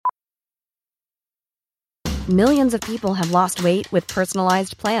Millions of people have lost weight with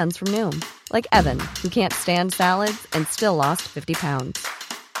personalized plans from Noom. Like Evan, who can't stand salads and still lost 50 pounds.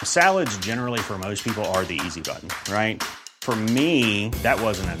 Salads generally for most people are the easy button, right? For me, that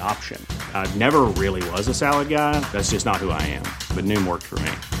wasn't an option. I never really was a salad guy. That's just not who I am. But Noom worked for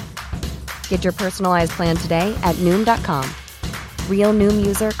me. Get your personalized plan today at Noom.com. Real Noom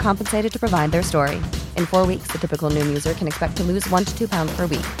user compensated to provide their story. In 4 weeks, the typical Noom user can expect to lose 1 to 2 pounds per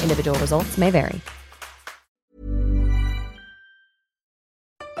week. Individual results may vary.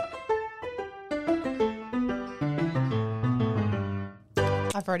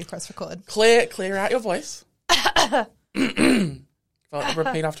 I've already pressed record. Clear out your voice.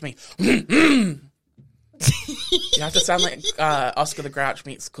 Repeat after me. You have to sound like Oscar the Grouch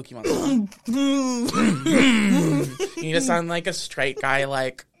meets Cookie Monster. You need to sound like a straight guy,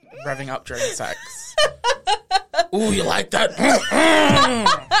 like revving up during sex. Ooh, you like that?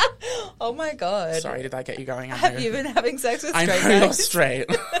 Oh my god! Sorry, did that get you going? Have you been having sex with straight guys? I know you're straight.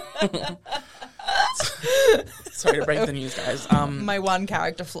 Sorry to break the news, guys. My one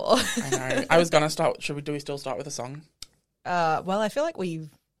character flaw. I know. I was gonna start. Do we still start with a song? Well, I feel like we've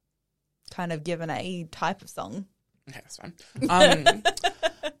kind of given a type of song. Okay, that's fine.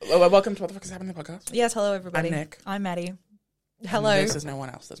 Welcome to What the Fuck Is Happening podcast. Yes, hello everybody. I'm Nick. I'm Maddie. Hello. And this is no one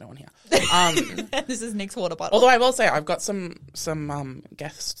else. There's no one here. This is Nick's water bottle. Although I will say I've got some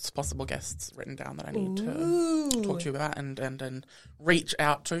possible guests written down that I need to talk to you about and reach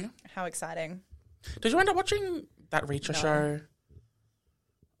out to. How exciting! Did you end up watching that Reacher show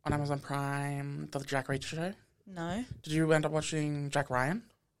on Amazon Prime, the Jack Reacher show? No. Did you end up watching Jack Ryan?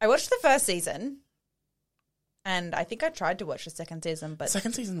 I watched the first season, and I think I tried to watch the second season, but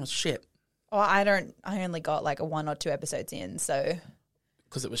second season was shit. Oh, I only got like 1 or 2 episodes in, so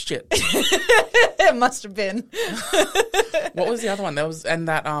because it was shit. It must have been. What was the other one? There was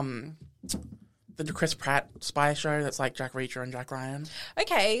the Chris Pratt spy show that's like Jack Reacher and Jack Ryan.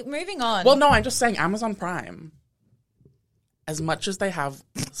 Okay, moving on. Well, no, I'm just saying Amazon Prime, as much as they have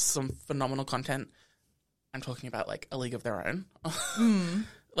some phenomenal content, I'm talking about like A League of Their Own.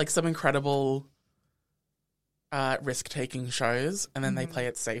 Like some incredible risk-taking shows, and then they play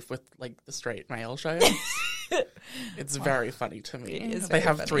it safe with like the straight male shows. It's very funny to me. They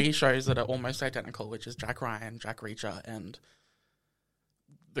have funny. 3 shows that are almost identical, which is Jack Ryan, Jack Reacher, and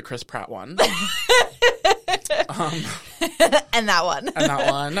the Chris Pratt one. And that one.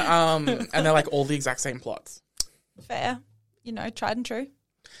 And they're like all the exact same plots. Fair. Tried and true.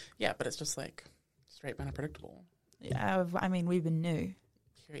 Yeah, but it's just like straight men are predictable. Yeah, I mean, we've been new.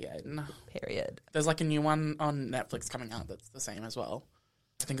 Period. There's like a new one on Netflix coming out that's the same as well.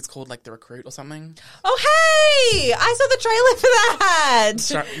 I think it's called like The Recruit or something. Oh, hey! I saw the trailer for that.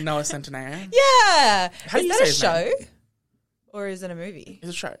 Noah Centineo. Yeah. How do you say his name? Is that a show? Or is it a movie?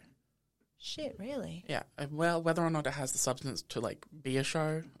 It's a show. Shit, really? Yeah. Well, whether or not it has the substance to like be a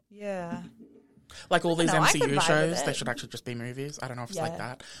show. Yeah. Like all these MCU shows, they it. should actually just be movies. I don't know if it's like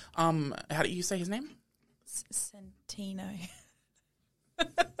that. How do you say his name? Centino.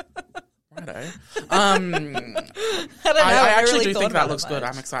 Righto. I don't know. I actually really do think that looks much. good.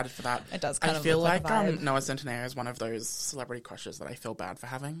 I'm excited for that. It does kind I of feel look like a vibe. Noah Centineo is one of those celebrity crushes that I feel bad for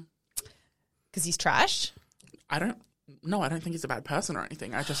having. Because he's trash? I don't think he's a bad person or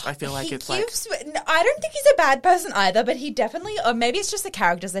anything. I feel like it's like... I don't think he's a bad person either, but he definitely... Or maybe it's just the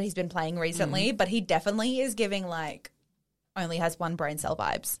characters that he's been playing recently, but he definitely is giving like... Only has one brain cell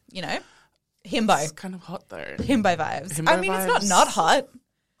vibes, Himbo. It's kind of hot though. Himbo vibes. Himbo I mean, vibes. It's not hot,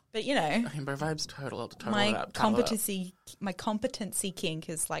 but Himbo vibes total my competency kink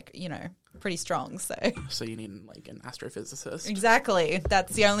is like, pretty strong, so. So you need like an astrophysicist. Exactly.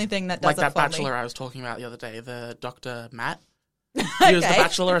 That's the only thing that does like it that for bachelor me. I was talking about the other day, the Dr. Matt. He was the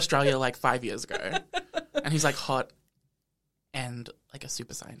Bachelor Australia like 5 years ago. And he's like hot and like a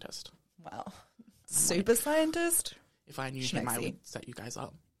super scientist. Wow. Super scientist? If I knew him, I would set you guys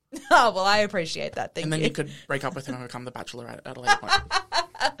up. Oh, well, I appreciate that. Thank you. And then you could break up with him and become the Bachelor at a later point.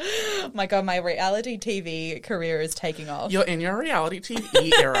 My God, my reality TV career is taking off. You're in your reality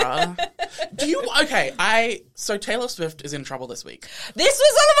TV era. So Taylor Swift is in trouble this week. This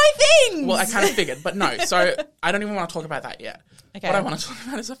was one of my things! Well, I kind of figured, but no. So I don't even want to talk about that yet. Okay. What I want to talk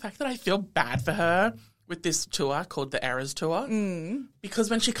about is the fact that I feel bad for her with this tour called the Eras Tour. Because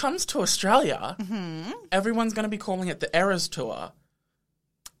when she comes to Australia, everyone's going to be calling it the Eras Tour.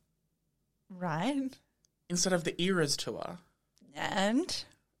 Right. Instead of the Eras Tour. And?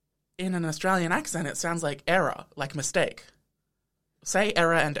 In an Australian accent, it sounds like error, like mistake. Say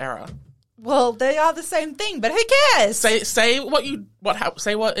error and error. Well, they are the same thing, but who cares? Say what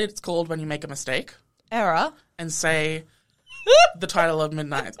it's called when you make a mistake. Error. And say the title of the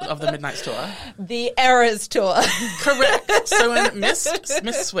Midnight's tour. The Eras tour. Correct. So when Miss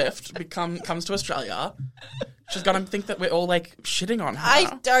Swift comes to Australia, she's gonna think that we're all like shitting on her.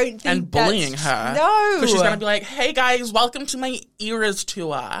 I don't think and bullying her. No, because she's gonna be like, "Hey guys, welcome to my Eras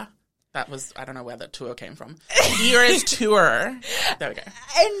tour." That was, I don't know where that tour came from. Eras tour. There we go.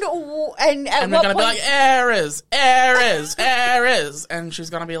 And at And we're what going to be point- like, Eras. And she's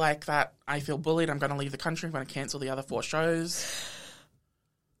going to be like that. I feel bullied. I'm going to leave the country. I'm going to cancel the other 4 shows.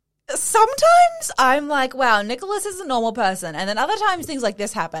 Sometimes I'm like, wow, Nicholas is a normal person. And then other times things like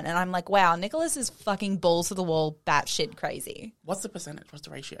this happen. And I'm like, wow, Nicholas is fucking balls to the wall, batshit crazy. What's the percentage? What's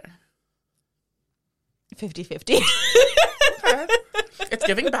the ratio? 50-50. Okay. It's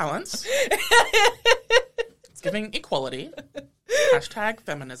giving balance. It's giving equality. Hashtag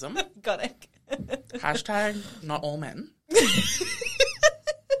feminism. Got it. Hashtag not all men.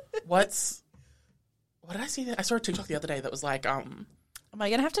 What did I see? I saw a TikTok the other day that was like, Am I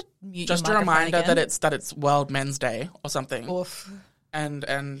going to have to mute just your a reminder microphone that it's World Men's Day or something. Oof. And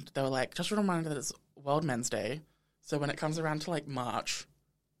they were like, just a reminder that it's World Men's Day. So when it comes around to like March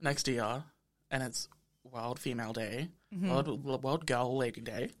next year and it's World Female Day, World Girl Lady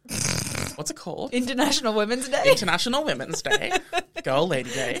Day. What's it called? International Women's Day. International Women's Day. Girl Lady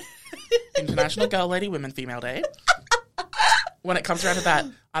Day. International Girl Lady Women Female Day. When it comes around to that,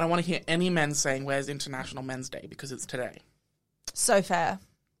 I don't want to hear any men saying, "Where's International Men's Day?" because it's today. So fair.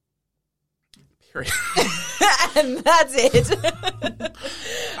 Period. And that's it.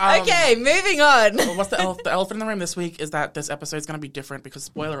 Okay, moving on. Well, what's the elephant in the room this week is that this episode's going to be different because,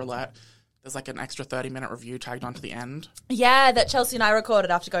 spoiler alert, there's like an extra 30-minute review tagged onto the end. Yeah, that Chelsea and I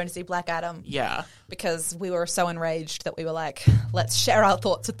recorded after going to see Black Adam. Yeah. Because we were so enraged that we were like, let's share our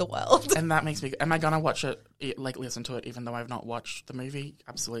thoughts with the world. And that makes me... Am I going to watch it, like listen to it, even though I've not watched the movie?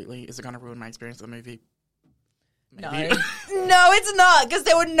 Absolutely. Is it going to ruin my experience of the movie? Maybe. No, it's not. Because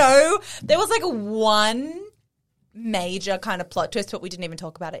there was like one major kind of plot twist, but we didn't even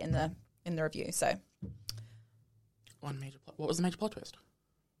talk about it in the review, so. One major plot... What was the major plot twist?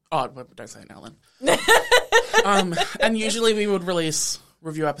 Oh, don't say it now, then. And usually we would release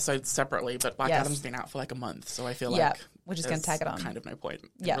review episodes separately, but Black Adam's been out for like a month, so I feel like we're just going to tag it on. Kind of no point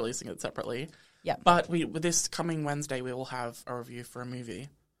in releasing it separately. Yeah, but with this coming Wednesday, we will have a review for a movie.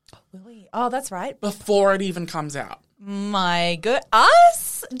 Will we? Oh, that's right. Before it even comes out. My good,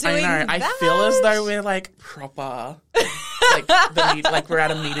 us doing I know. that? I feel as though we're like proper, like we're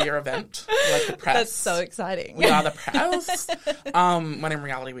at a media event, like the press. That's so exciting. We are the press. When in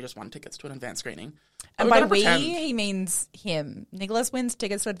reality we just won tickets to an advanced screening. And by we, he means him. Nicholas wins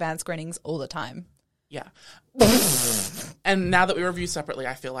tickets to advanced screenings all the time. Yeah. And now that we review separately,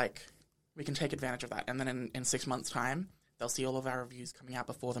 I feel like we can take advantage of that. And then in 6 months' time, they'll see all of our reviews coming out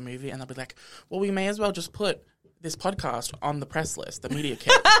before the movie, and they'll be like, well, we may as well just put this podcast on the press list, the media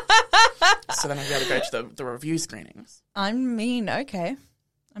kit. So then I'll be able to go to the review screenings. I mean, okay.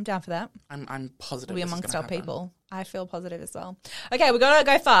 I'm down for that. I'm positive. We'll be amongst our people. I feel positive as well. Okay, we're going to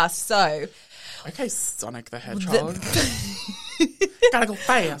go fast, so. Okay, Sonic the Hedgehog. Gotta go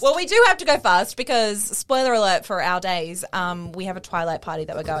fast. Well, we do have to go fast because, spoiler alert for our days, we have a Twilight party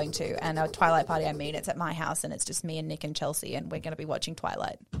that we're going to. And a Twilight party, I mean, it's at my house and it's just me and Nick and Chelsea and we're going to be watching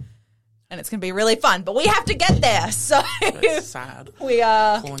Twilight. And it's going to be really fun, but we have to get there. So that's sad. We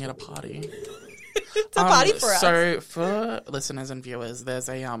are calling it a party. It's a party for us. So for listeners and viewers, there's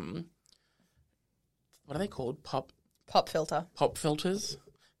a what are they called? Pop filter. Pop filters.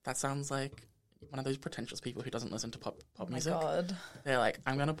 That sounds like one of those pretentious people who doesn't listen to pop music. Oh my God. They're like,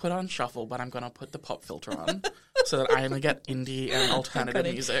 I'm going to put on shuffle, but I'm going to put the pop filter on so that I only get indie and alternative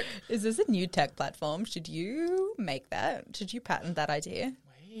music. Is this a new tech platform? Should you make that? Should you patent that idea?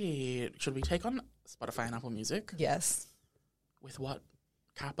 Wait, should we take on Spotify and Apple Music? Yes. With what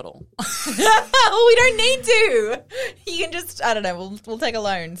capital? We don't need to. You can just, I don't know, we'll take a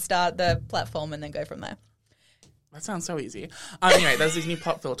loan, start the platform and then go from there. That sounds so easy. Anyway, there's these new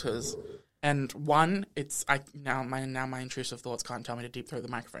pop filters. And one, my intrusive thoughts can't tell me to deep throat the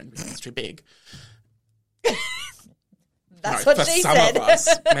microphone because it's too big. That's what she said. For some of us,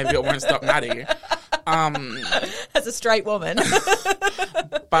 maybe it won't stop Maddie. As a straight woman.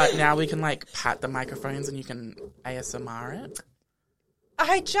 But now we can like pat the microphones and you can ASMR it.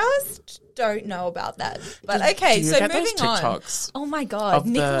 I just don't know about that. But okay, so moving on. Oh my God, of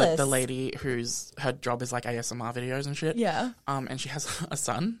Nicholas. The lady her job is like ASMR videos and shit. Yeah. And she has a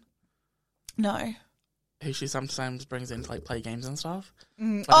son. No. Who she sometimes brings in to like play games and stuff.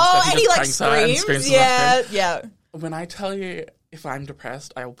 And he like screams. Yeah, yeah. When I tell you, if I'm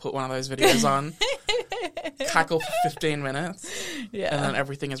depressed, I will put one of those videos on, cackle for 15 minutes, and then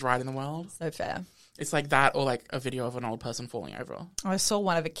everything is right in the world. So fair. It's like that or like a video of an old person falling over. I saw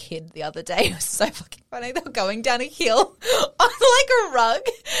one of a kid the other day. It was so fucking funny. They were going down a hill on like a rug,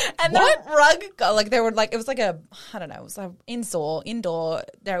 and the rug got like it was like a, I don't know, it was like indoor,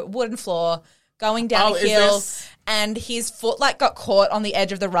 there wooden floor going down a hill, and his foot like got caught on the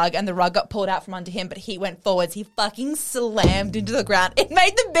edge of the rug, and the rug got pulled out from under him. But he went forwards. He fucking slammed into the ground. It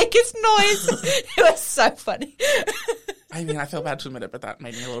made the biggest noise. It was so funny. I mean, I feel bad to admit it, but that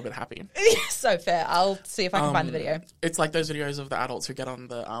made me a little bit happy. So fair. I'll see if I can find the video. It's like those videos of the adults who get on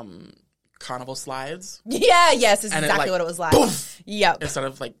the carnival slides. Yeah, yes, it's And exactly like, what it was like. Poof! Yep. Instead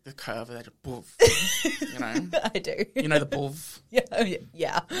of like the curve, they just poof. You know? I do. You know the poof? Yeah.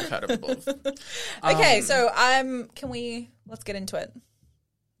 Yeah. I've heard of the poof. Okay, so let's get into it.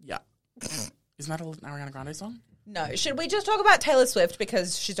 Yeah. Isn't that an Ariana Grande song? No, should we just talk about Taylor Swift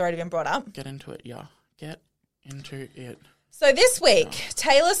because she's already been brought up? Get into it, yeah. Get into it. So this week,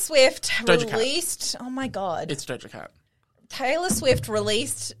 Taylor Swift Doja Cat. released, oh my God. It's Doja Cat. Taylor Swift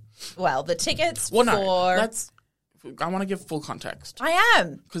released, the tickets Well, no. for... I want to give full context. I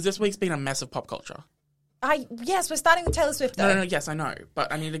am. Because this week's been a mess of pop culture. Yes, we're starting with Taylor Swift though. No, yes, I know.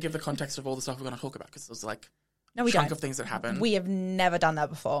 But I need to give the context of all the stuff we're going to talk about because there's like No, we chunk don't. of things that happen. We have never done that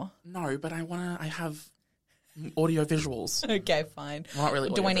before. No, but I have audio visuals. Okay, fine. Well, not really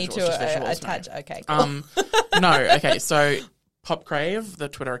audio Do I need visuals, to just visuals, attach? no. Okay, cool. No, okay, so Popcrave, the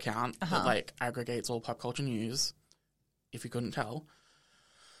Twitter account that like aggregates all pop culture news, if you couldn't tell,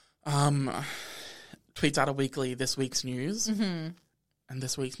 tweets out a weekly this week's news, and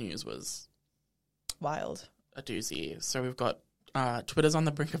this week's news was Wild. a doozy. So we've got Twitter's on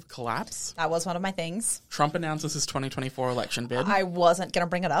the brink of collapse. That was one of my things. Trump announces his 2024 election bid. I wasn't going to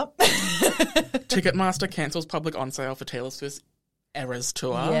bring it up. Ticketmaster cancels public on sale for Taylor Swift's Eras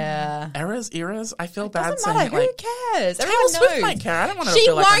tour. Yeah. Eras. I feel bad Doesn't saying matter. it. Like, Who cares? Taylor Everyone Swift knows. might care. I don't want to She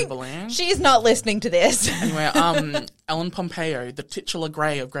feel like I'm won't. bullying. She's not listening to this. Anyway, Ellen Pompeo, the titular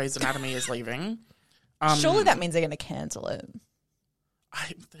Grey of Grey's Anatomy, is leaving. Surely that means they're going to cancel it.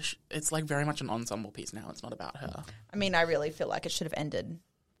 It's like very much an ensemble piece now. It's not about her. I mean, I really feel like it should have ended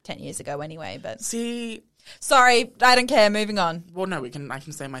 10 years ago anyway, but... See, Sorry, I don't care. Moving on. well, no, I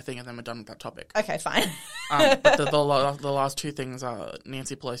can say my thing and then we're done with that topic. Okay, fine. But the last two things are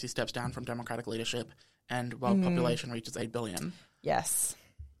Nancy Pelosi steps down from Democratic leadership and world population reaches 8 billion. Yes.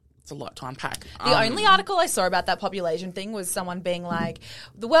 It's a lot to unpack. The only article I saw about that population thing was someone being like,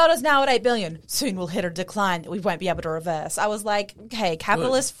 the world is now at 8 billion. Soon we'll hit a decline that we won't be able to reverse. I was like, okay,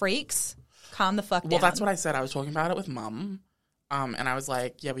 capitalist freaks, calm the fuck down. Well, that's what I said. I was talking about it with Mum. And I was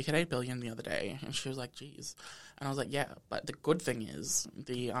like, yeah, we hit 8 billion the other day. And she was like, geez. And I was like, yeah, but the good thing is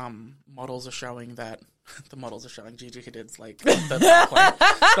the models are showing that Gigi Hadid's like the point.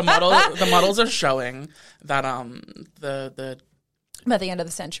 The models are showing that the By the end of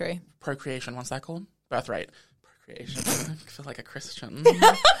the century. procreation, what's that called? Birth rate. Procreation. I feel like a Christian.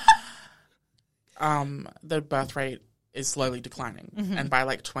 The birth rate is slowly declining. And by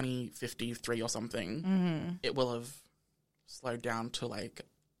like 2053 or something, it will have slowed down to like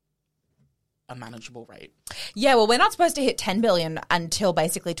a manageable rate. Yeah, well, we're not supposed to hit 10 billion until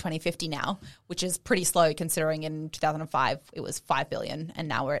basically 2050 now, which is pretty slow considering in 2005 it was 5 billion and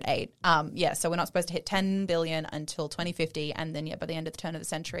now we're at 8. Yeah, so we're not supposed to hit 10 billion until 2050, and then by the end of the turn of the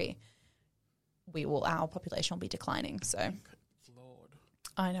century, our population will be declining. So, Lord.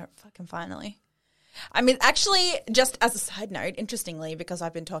 I know, fucking finally. I mean, actually, just as a side note, interestingly, because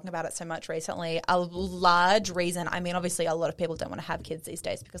I've been talking about it so much recently, a large reason, I mean, obviously a lot of people don't want to have kids these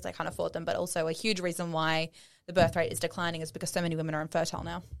days because they can't afford them, but also a huge reason why the birth rate is declining is because so many women are infertile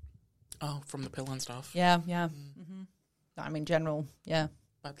now. Oh, from the pill and stuff. Yeah. Mm-hmm. I mean, general, yeah.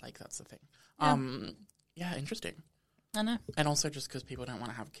 But like that's the thing. Yeah. Yeah, interesting. I know. And also just because people don't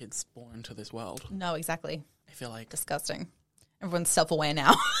want to have kids born into this world. No, exactly. I feel like Disgusting. Everyone's self-aware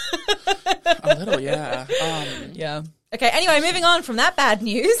now. a little, yeah. Yeah. Okay, anyway, moving on from that bad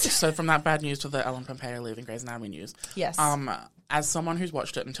news. So from that bad news to the Ellen Pompeo leaving Grey's Anatomy news. Yes. As someone who's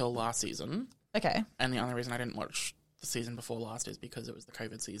watched it until last season, Okay. and the only reason I didn't watch the season before last is because it was the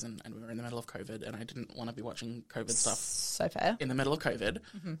COVID season and we were in the middle of COVID and I didn't want to be watching COVID stuff So fair. in the middle of COVID.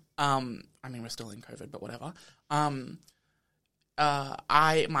 Mm-hmm. I mean, we're still in COVID, but whatever.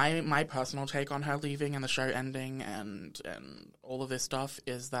 My personal take on her leaving and the show ending and all of this stuff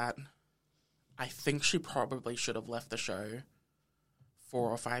is that I think she probably should have left the show 4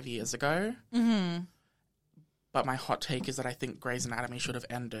 or 5 years ago. Mm-hmm. But my hot take is that I think Grey's Anatomy should have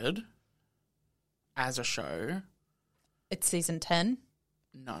ended as a show. It's season 10.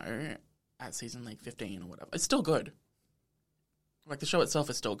 No, at season like 15 or whatever. It's still good. Like the show itself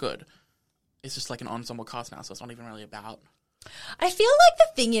is still good. It's just like an ensemble cast now, so it's not even really about I feel like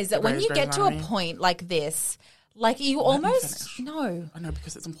the thing is that when Grey's you get to a Anatomy. point like this, like you Let me almost finish. no. I know,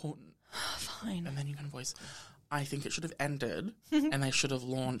 because it's important. Fine. And then you can voice. I think it should have ended, and they should have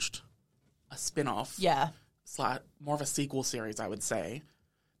launched a spin-off. Yeah. More of a sequel series, I would say,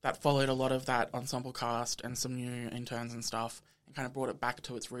 that followed a lot of that ensemble cast and some new interns and stuff, and kind of brought it back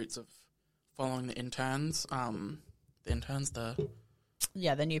to its roots of following the interns.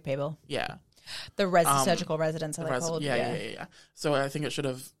 Yeah, the new people. Yeah. The surgical residents are The they res- called? yeah. So I think it should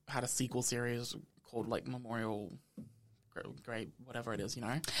have had a sequel series called like Memorial Great, whatever it is, you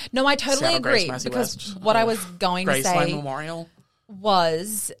know? No, I totally Seattle Grace agree Mercy because West, what I was going to Graceland say Memorial.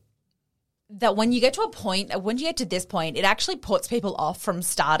 was that when you get to a point, when you get to this point, it actually puts people off from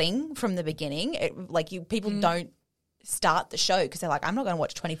starting from the beginning. People don't start the show because they're like, I'm not going to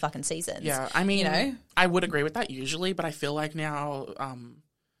watch 20 fucking seasons. Yeah, I mean, you know? I would agree with that usually, but I feel like now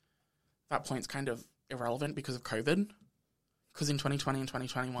that point's kind of irrelevant because of COVID. Because in 2020 and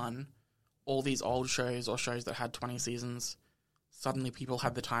 2021, all these old shows or shows that had 20 seasons, suddenly people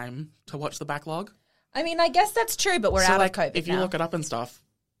had the time to watch the backlog. I mean, I guess that's true, but we're So, out like, of COVID if you now. look it up and stuff,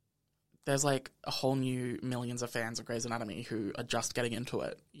 there's like a whole new millions of fans of Grey's Anatomy who are just getting into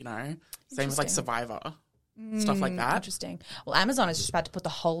it, you know? Same with like Survivor, stuff like that. Interesting. Well, Amazon is just about to put the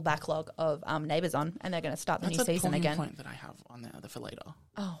whole backlog of Neighbours on, and they're going to start the That's new a season talking again. point that I have on there for later.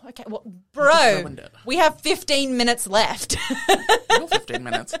 Oh, okay. Well, You bro, ruined it. we have 15 minutes left. Real 15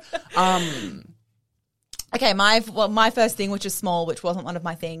 minutes. Okay, my first thing, which is small, which wasn't one of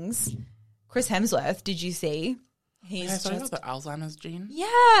my things. Chris Hemsworth, did you see? Yeah, so the Alzheimer's gene.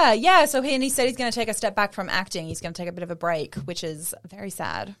 Yeah. So he said he's going to take a step back from acting. He's going to take a bit of a break, which is very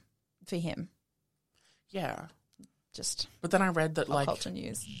sad for him. Yeah. Just But then I read that, pop like, culture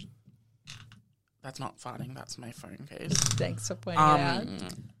news. that's not farting, that's my phone case. Thanks for pointing it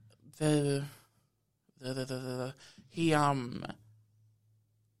out. He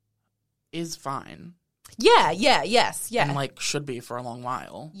is fine. Yes. And, like, should be for a long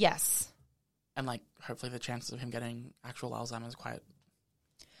while. Yes. And, like, hopefully the chances of him getting actual Alzheimer's quite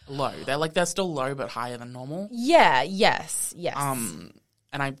low. They're still low but higher than normal. Yeah, yes. And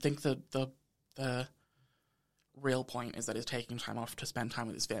I think the real point is that he's taking time off to spend time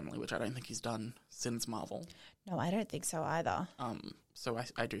with his family, which I don't think he's done since Marvel. No, I don't think so either. So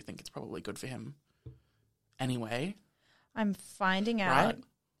I do think it's probably good for him anyway. I'm finding out Right?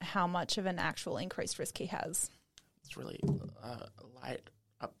 how much of an actual increased risk he has. It's really a light,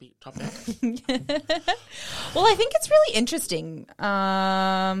 upbeat topic. Well, I think it's really interesting.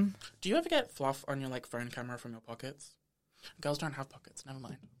 Do you ever get fluff on your like phone camera from your pockets? Girls don't have pockets. Never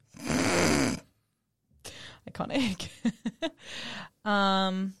mind. Iconic.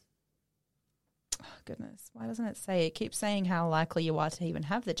 Oh, goodness. Why doesn't it say? It keeps saying how likely you are to even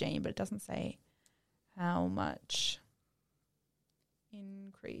have the gene, but it doesn't say how much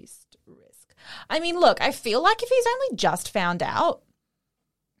increased risk. I mean, look, I feel like if he's only just found out,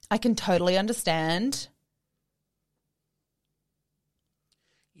 I can totally understand.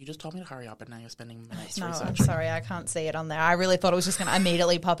 You just told me to hurry up, and now you're spending minutes No, I'm researching. sorry, I can't see it on there. I really thought it was just going to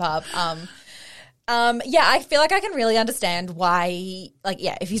immediately pop up. Yeah, I feel like I can really understand why,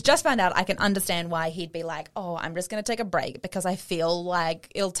 if he's just found out, I can understand why he'd be like, oh, I'm just going to take a break because I feel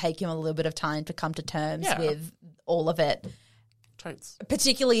like it'll take him a little bit of time to come to terms with all of it. Totes.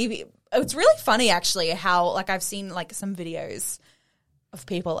 Particularly, it's really funny actually how, I've seen, some videos of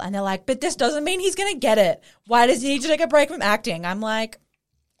people and they're like, but this doesn't mean he's going to get it. Why does he need to take a break from acting? I'm like,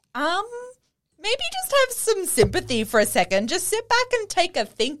 maybe just have some sympathy for a second. Just sit back and take a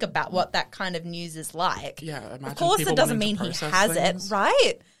think about what that kind of news is like. Yeah, imagine Of course, people it doesn't wanting mean to he process has things. it,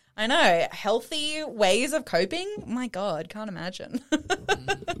 right? I know. Healthy ways of coping? My God, can't imagine.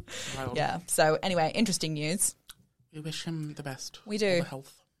 Wild. Yeah. So anyway, interesting news. We wish him the best. We do. All the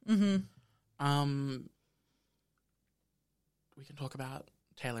health. Mm-hmm. We can talk about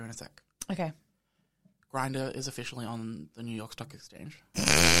Taylor in a sec. Okay. Grindr is officially on the New York Stock Exchange.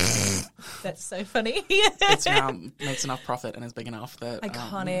 That's so funny. It's now makes enough profit and is big enough that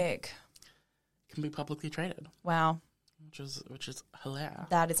Iconic. can be publicly traded, Wow. which is hilarious.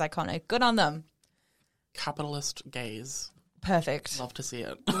 That is iconic. Good on them. Capitalist gaze. Perfect. Love to see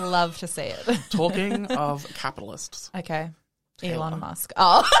it. Love to see it. Talking of capitalists, Okay. Taylor. Elon Musk.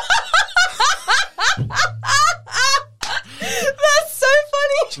 Oh. That's so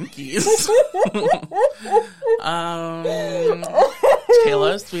funny. jinkies.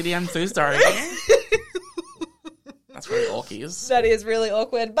 Taylor, sweetie, I'm so sorry. That's very orkies. That is really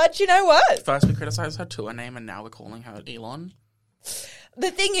awkward. But you know what? First we criticized her tour name, and now we're calling her Elon.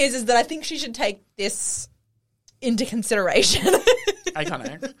 The thing is that I think she should take this into consideration.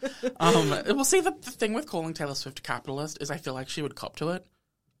 Iconic. Well, see, the thing with calling Taylor Swift a capitalist is I feel like she would cop to it.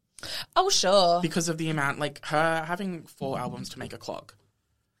 Oh, sure. Because of the amount, like, her having 4 albums to make a clock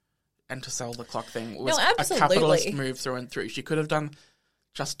and to sell the clock thing was a capitalist move through and through. She could have done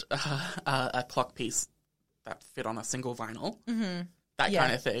just a clock piece that fit on a single vinyl. Mm-hmm. That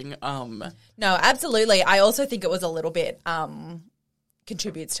kind of thing. No, absolutely. I also think it was a little bit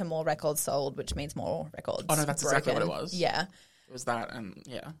contributes to more records sold, which means more records. Oh, no, that's exactly what it was. Yeah. It was that and,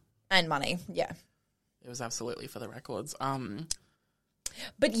 And money, yeah. It was absolutely for the records.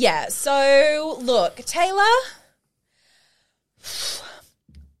 But, yeah, so, look, Taylor,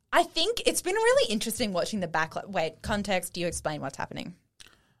 I think it's been really interesting watching the backlash. Wait, context, do you explain what's happening?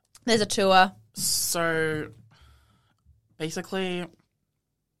 There's a tour. So, basically,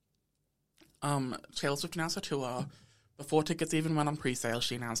 Taylor Swift announced a tour. Before tickets even went on pre-sale,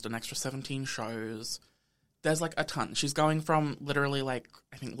 she announced an extra 17 shows. There's, like, a ton. She's going from literally, like,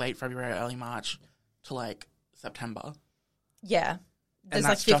 I think late February, early March to, like, September. Yeah. There's,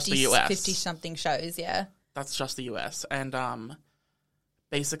 and that's like, 50, just the US. 50-something shows, yeah. That's just the US. And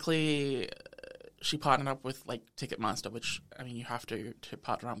basically, she partnered up with, like, Ticketmaster, which, I mean, you have to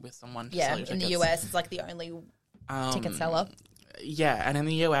partner up with someone to sell your tickets. In the US, it's, like, the only ticket seller. Yeah, and in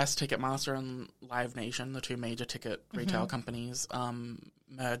the US, Ticketmaster and Live Nation, the 2 major ticket retail companies,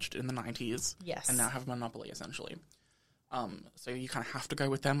 merged in the 90s. Yes. And now have a monopoly, essentially. So you kind of have to go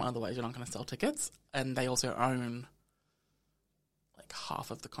with them, otherwise you're not going to sell tickets. And they also own, like,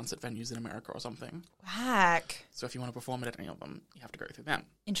 half of the concert venues in America or something. Whack. So if you want to perform at any of them, you have to go through them.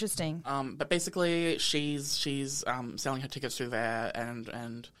 Interesting. But basically, she's selling her tickets through there,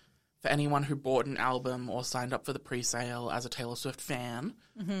 and for anyone who bought an album or signed up for the pre-sale as a Taylor Swift fan,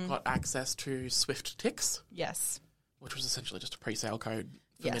 got access to Swift Tix. Yes. Which was essentially just a pre-sale code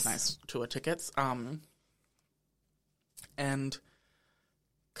for Midnight's tour tickets. And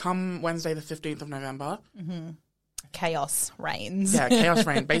come Wednesday, the 15th of November... Chaos reigns. Yeah, chaos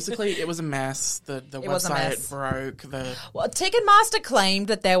reigned. Basically, it was a mess. The website broke. Well, Ticketmaster claimed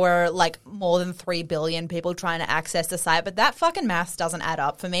that there were, like, more than 3 billion people trying to access the site, but that fucking math doesn't add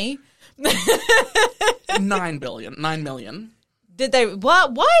up for me. 9 billion. 9 million. Did they?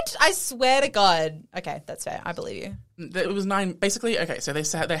 What? I swear to God. Okay, that's fair. I believe you. It was 9. Basically, okay, so they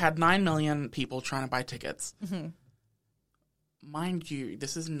said they had 9 million people trying to buy tickets. Mm-hmm. Mind you,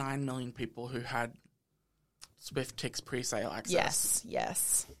 this is 9 million people who had Swift Tix pre-sale access.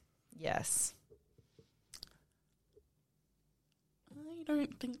 Yes. I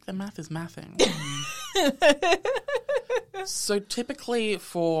don't think the math is mathing. So typically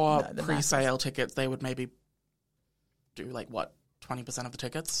for pre-sale tickets, they would maybe do, like, what, 20% of the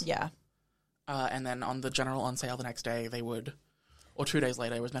tickets? Yeah. And then on the general on sale the next day, they would, or 2 days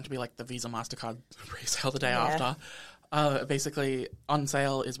later, it was meant to be like the Visa MasterCard pre-sale the day after. Basically, on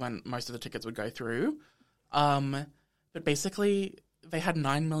sale is when most of the tickets would go through. But basically, they had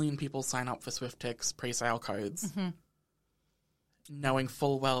 9 million people sign up for SwiftTix pre-sale codes, knowing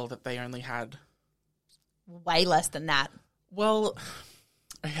full well that they only had... way less than that. Well,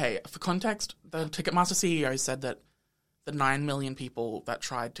 okay, for context, the Ticketmaster CEO said that the 9 million people that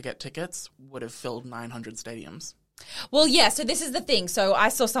tried to get tickets would have filled 900 stadiums. Well, yeah, so this is the thing. So I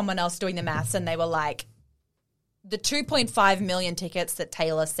saw someone else doing the maths and they were like, the 2.5 million tickets that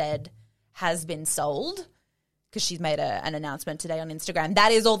Taylor said has been sold... because she's made an announcement today on Instagram.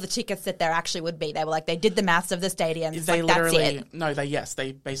 That is all the tickets that there actually would be. They were like, they did the maths of the stadiums. They like, literally, that's it. No,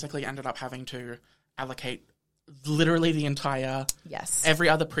 they basically ended up having to allocate literally the entire, every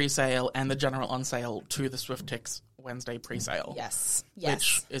other pre-sale and the general on sale to the SwiftTix Wednesday pre-sale. Yes.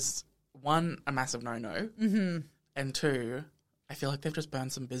 Which is, 1, a massive no-no, and 2, I feel like they've just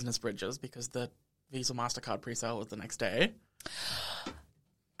burned some business bridges because the Visa MasterCard pre-sale was the next day.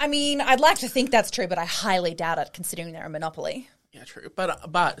 I mean, I'd like to think that's true, but I highly doubt it considering they're a monopoly. Yeah, true.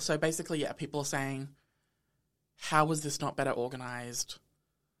 But so basically, yeah, people are saying, how is this not better organized?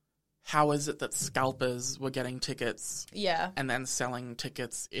 How is it that scalpers were getting tickets and then selling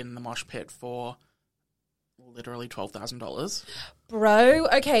tickets in the mosh pit for literally $12,000? Bro,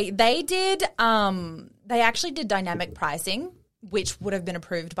 okay, they actually did dynamic pricing, which would have been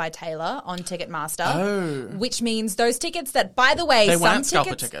approved by Taylor on Ticketmaster, which means those tickets that, by the way, they weren't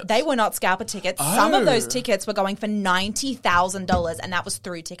scalper tickets. They were not scalper tickets. Some of those tickets were going for $90,000, and that was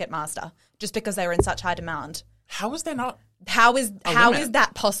through Ticketmaster, just because they were in such high demand. How is there not? How is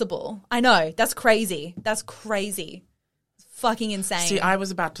that possible? I know, that's crazy. That's crazy. It's fucking insane. See, I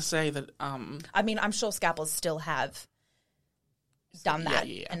was about to say that. I mean, I'm sure scalpers still have done that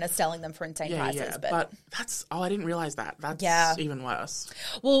and are selling them for insane prices. Yeah. But that's, I didn't realize that. That's even worse.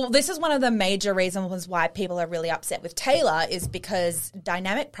 Well, this is one of the major reasons why people are really upset with Taylor is because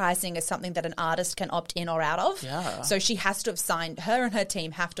dynamic pricing is something that an artist can opt in or out of. Yeah. So she has to have signed, her and her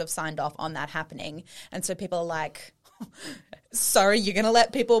team have to have signed off on that happening. And so people are like, sorry, you're going to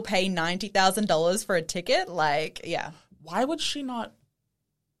let people pay $90,000 for a ticket? Like, yeah. Why would she not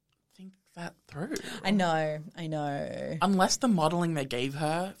think that through? I know. Unless the modeling they gave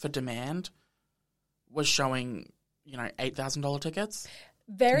her for Demand was showing, $8,000 tickets.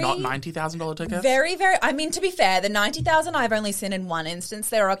 Not $90,000 tickets. Very, very. I mean, to be fair, the $90,000 I've only seen in one instance.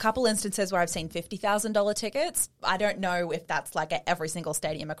 There are a couple instances where I've seen $50,000 tickets. I don't know if that's like at every single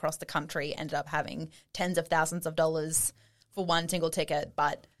stadium across the country ended up having tens of thousands of dollars for one single ticket,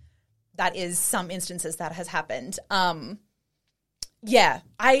 but that is some instances that has happened. Yeah,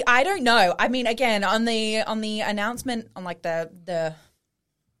 I don't know. I mean, again, on the announcement on like the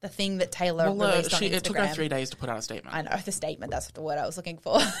thing that Taylor released on Instagram. It took her 3 days to put out a statement. I know, the statement, that's the word I was looking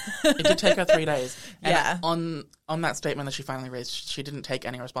for. It did take her 3 days. And yeah. On that statement that she finally raised, she didn't take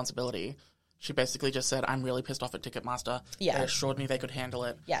any responsibility. She basically just said, I'm really pissed off at Ticketmaster. Yeah. They assured me they could handle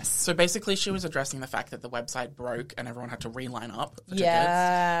it. Yes. So basically she was addressing the fact that the website broke and everyone had to reline up for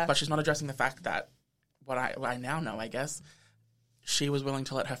Yeah. tickets. But she's not addressing the fact that, what I now know, I guess, she was willing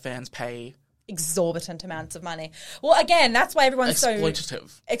to let her fans pay exorbitant amounts of money. Well, again, that's why everyone's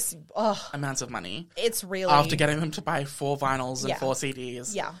exploitative so amounts of money. It's really after getting them to buy 4 vinyls and 4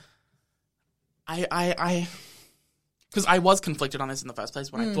 CDs. Yeah. Because I was conflicted on this in the first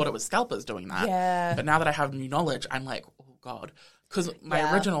place when I thought it was scalpers doing that. Yeah. But now that I have new knowledge, I'm like, oh God. Because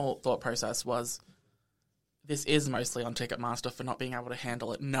my original thought process was, this is mostly on Ticketmaster for not being able to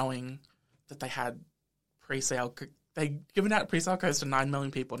handle it, knowing that they had pre-sale. They given out pre-sale codes to 9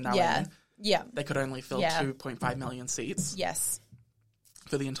 million people, knowing they could only fill 2.5 million seats. Yes.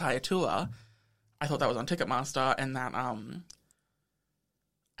 For the entire tour. I thought that was on Ticketmaster, and that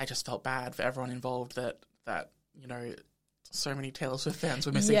I just felt bad for everyone involved that so many Taylor Swift fans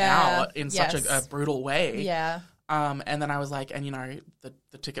were missing out in such a brutal way. Yeah. And then I was like, and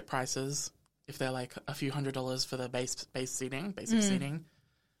the ticket prices, if they're like a few $100s for the basic seating,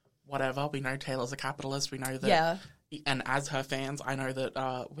 whatever. We know Taylor's a capitalist. We know that. Yeah. And as her fans, I know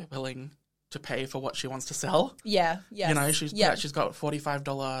that we're willing to pay for what she wants to sell. Yeah. Yeah. She's got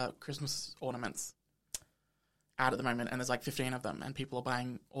 $45 Christmas ornaments out at the moment, and there's like 15 of them, and people are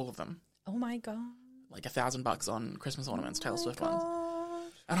buying all of them. Oh my God. Like $1,000 on Christmas ornaments, Taylor Swift ones.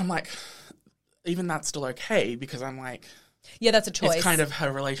 And I'm like, even that's still okay, because I'm like, yeah, that's a choice. It's kind of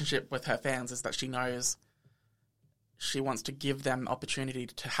her relationship with her fans is that she knows she wants to give them opportunity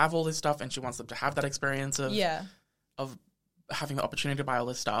to have all this stuff, and she wants them to have that experience of having the opportunity to buy all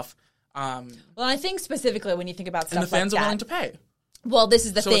this stuff. Well, I think specifically when you think about stuff like that, and the fans are willing to pay. Well, this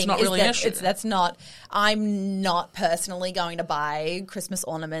is the thing. So it's not really an issue. I'm not personally going to buy Christmas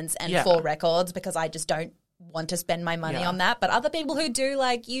ornaments and 4 records because I just don't want to spend my money on that. But other people who do,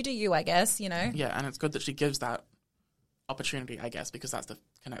 like, you do you, I guess, Yeah, and it's good that she gives that opportunity, I guess, because that's the.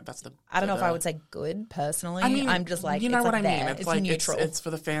 I don't know if I would say good personally. I mean, I'm just like, you know what I mean. It's like neutral. It's for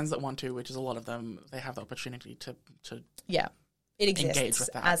the fans that want to, which is a lot of them. They have the opportunity to it exists engage with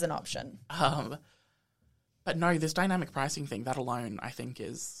that as an option. But no, this dynamic pricing thing, that alone, I think,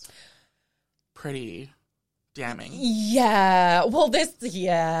 is pretty damning. Yeah. Well,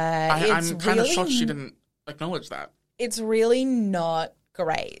 I'm kind of shocked she didn't acknowledge that. It's really not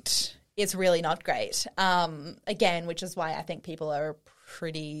great. Again, which is why I think people are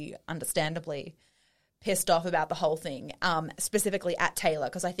pretty understandably pissed off about the whole thing, specifically at Taylor,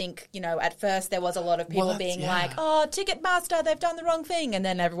 because I think, at first there was a lot of people being like, oh, Ticketmaster, they've done the wrong thing. And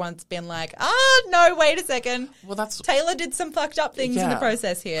then everyone's been like, no, wait a second. Well, Taylor did some fucked up things in the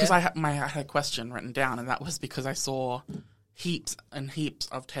process here. Because I had a question written down, and that was because I saw heaps and heaps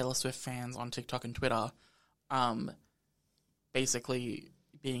of Taylor Swift fans on TikTok and Twitter basically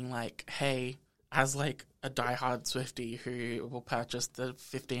being like, hey, as like a diehard Swiftie who will purchase the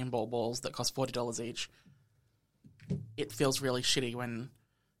 15 ball balls that cost $40 each, it feels really shitty when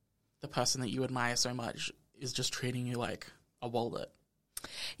the person that you admire so much is just treating you like a wallet.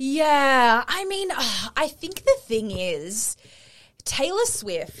 Yeah, I mean, I think the thing is, Taylor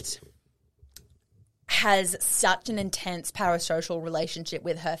Swift has such an intense parasocial relationship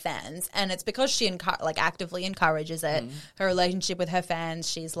with her fans, and it's because she actively encourages it. Her relationship with her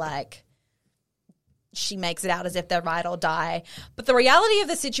fans, she's like, she makes it out as if they're ride or die. But the reality of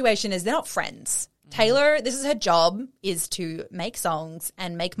the situation is they're not friends. Taylor, this is her job, is to make songs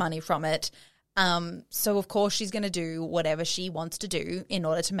and make money from it. So, of course, she's going to do whatever she wants to do in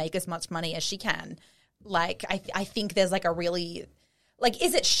order to make as much money as she can. Like, I think there's like a really Like,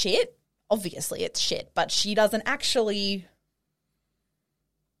 is it shit? Obviously it's shit, but she doesn't actually...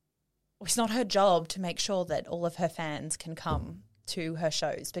 It's not her job to make sure that all of her fans can come to her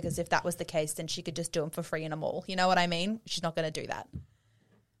shows, because if that was the case, then she could just do them for free in a mall. You know what I mean? She's not going to do that.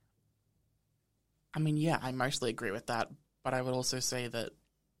 I mean, yeah, I mostly agree with that, but I would also say that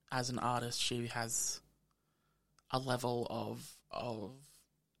as an artist, she has a level of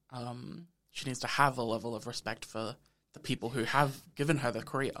she needs to have a level of respect for the people who have given her the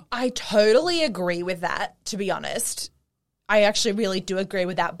career. I totally agree with that, to be honest. I actually really do agree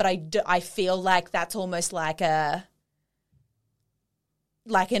with that, but I feel like that's almost like in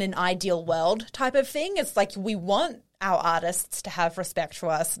an ideal world type of thing. It's like we want our artists to have respect for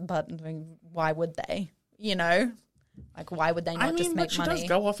us, but I mean, why would they? You know? Like, why would they not just make money? She does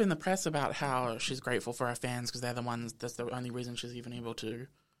go off in the press about how she's grateful for her fans because they're the ones, that's the only reason she's even able to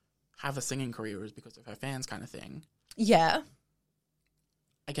have a singing career is because of her fans kind of thing. Yeah.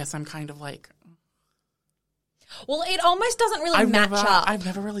 I guess I'm kind of like... Well, it almost doesn't really match up. I've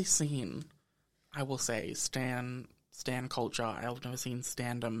never really seen, I will say, stan culture. I've never seen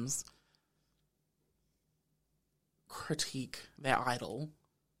standums critique their idol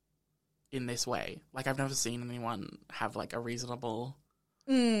in this way. Like, I've never seen anyone have, like, a reasonable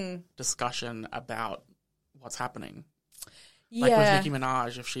discussion about what's happening. Yeah. Like, with Nicki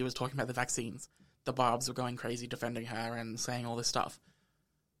Minaj, if she was talking about the vaccines, the Barbs were going crazy defending her and saying all this stuff.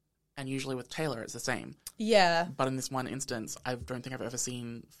 And usually with Taylor, it's the same. Yeah. But in this one instance, I don't think I've ever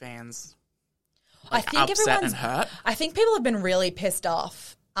seen fans I think upset and hurt. I think people have been really pissed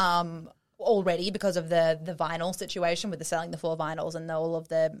off already because of the vinyl situation with the selling the 4 vinyls and all of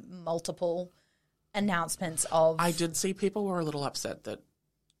the multiple announcements of... I did see people were a little upset that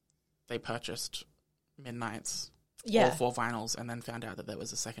they purchased Midnight's all 4 vinyls and then found out that there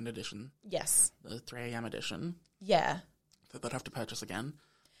was a second edition. Yes. The 3 a.m. edition. Yeah. That they'd have to purchase again.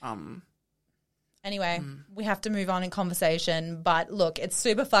 Anyway, we have to move on in conversation, but look, it's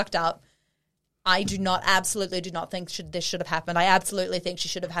super fucked up. I absolutely do not think this should have happened. I absolutely think she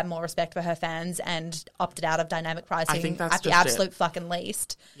should have had more respect for her fans and opted out of dynamic pricing at the absolute fucking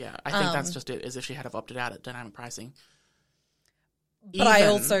least. Yeah, I think that's just it, is if she had have opted out at dynamic pricing. But I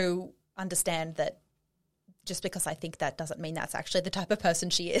also understand that just because I think that doesn't mean that's actually the type of person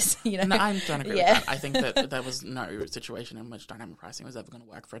she is. You know? No, I don't agree with that. I think that there was no situation in which dynamic pricing was ever going to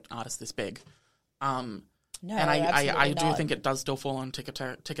work for an artist this big. No, and I do think it does still fall on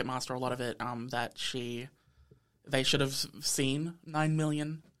Ticketmaster, a lot of it, that they should have seen 9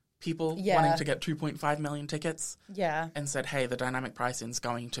 million people wanting to get 2.5 million tickets. Yeah. And said, hey, the dynamic pricing is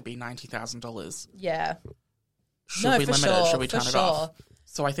going to be $90,000. Yeah. Should we limit it? Should we turn it off?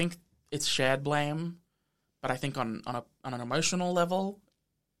 So I think it's shared blame. But I think on an emotional level,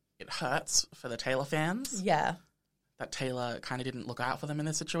 it hurts for the Taylor fans. Yeah. That Taylor kind of didn't look out for them in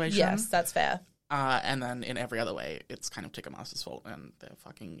this situation. Yes, that's fair. And then in every other way, it's kind of Ticketmaster's fault and they're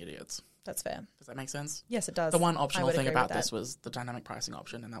fucking idiots. That's fair. Does that make sense? Yes, it does. The one optional thing about this was the dynamic pricing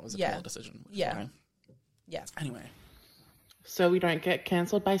option, and that was a Taylor decision. Which, yeah. You know. Yeah. Anyway. So we don't get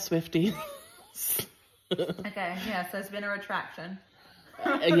cancelled by Swifties. Okay, yeah, so there's been a retraction.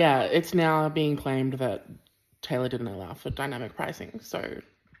 Yeah, it's now being claimed that Taylor didn't allow for dynamic pricing, so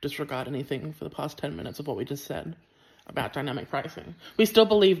disregard anything for the past 10 minutes of what we just said about dynamic pricing. We still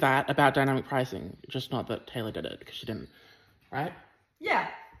believe that about dynamic pricing, just not that Taylor did it, because she didn't, right? Yeah.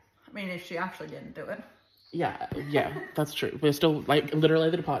 I mean, if she actually didn't do it. Yeah, that's true. We're still, like, literally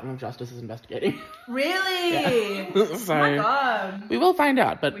the Department of Justice is investigating. Really? Yeah. So, oh my God. We will find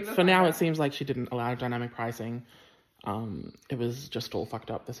out, but for now it seems like she didn't allow dynamic pricing. It was just all fucked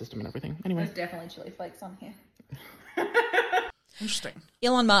up, the system and everything. Anyway. There's definitely chili flakes on here. Interesting.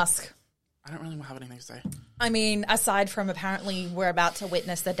 Elon Musk. I don't really have anything to say. I mean, aside from apparently we're about to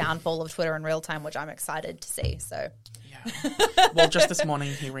witness the downfall of Twitter in real time, which I'm excited to see, so. Yeah. Well, just this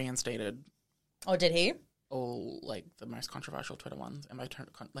morning he reinstated. Oh, did he? All, like, the most controversial Twitter ones. And like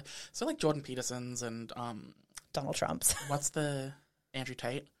Jordan Peterson's and Donald Trump's. What's the Andrew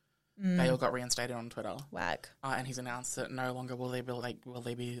Tate? They all got reinstated on Twitter. Whack. And he's announced that no longer will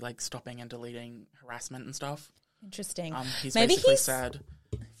they be stopping and deleting harassment and stuff. Interesting. He's basically said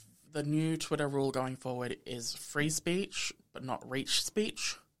the new Twitter rule going forward is free speech, but not reach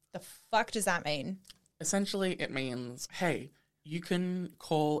speech. The fuck does that mean? Essentially, it means, hey, you can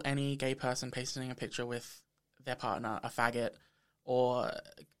call any gay person pasting a picture with their partner a faggot, or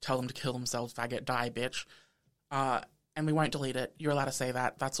tell them to kill themselves, faggot, die, bitch. And we won't delete it. You're allowed to say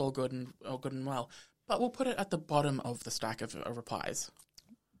that. That's all good and well. But we'll put it at the bottom of the stack of replies.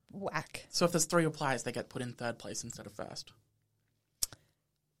 Whack. So if there's 3 replies, they get put in 3rd place instead of 1st.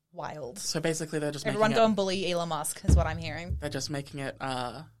 Wild. So basically, they're just Everyone making go and bully Elon Musk is what I'm hearing. They're just making it.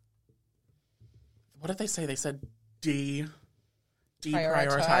 What did they say? They said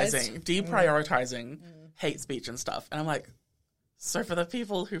deprioritizing hate speech and stuff. And I'm like, so for the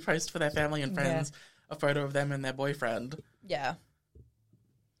people who post for their family and friends a photo of them and their boyfriend,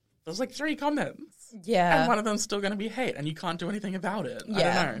 there's like 3 comments. Yeah. And one of them's still going to be hate, and you can't do anything about it.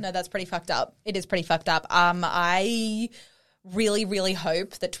 Yeah. I don't know. No, that's pretty fucked up. It is pretty fucked up. I really, really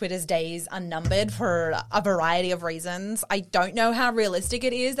hope that Twitter's days are numbered for a variety of reasons. I don't know how realistic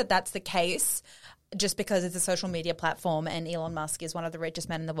it is that that's the case, just because it's a social media platform and Elon Musk is one of the richest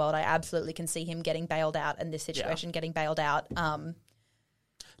men in the world. I absolutely can see him getting bailed out and this situation getting bailed out.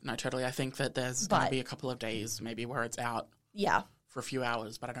 No, totally. I think that there's going to be a couple of days maybe where it's out for a few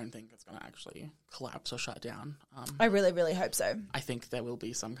hours, but I don't think it's going to actually collapse or shut down. I really, really hope so. I think there will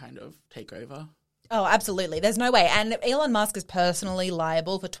be some kind of takeover. Oh, absolutely. There's no way. And Elon Musk is personally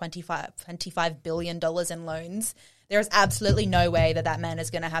liable for $25 billion in loans. There is absolutely no way that man is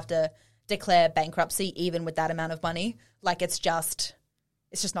going to have to declare bankruptcy even with that amount of money. Like, it's just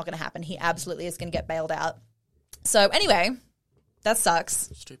not going to happen. He absolutely is going to get bailed out. So anyway, that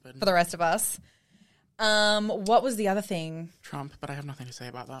sucks. Stupid. For the rest of us. What was the other thing? Trump, but I have nothing to say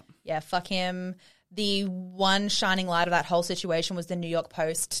about that. Yeah, fuck him. The one shining light of that whole situation was the New York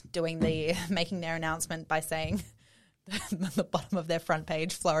Post making their announcement by saying at the bottom of their front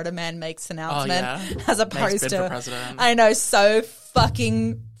page, Florida man makes announcement as opposed to president. I know, so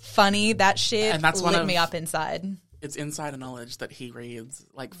fucking funny. That shit and that's lit me up inside. It's insider knowledge that he reads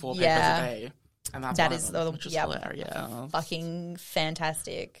like 4 papers a day. And that's which is hilarious. Fucking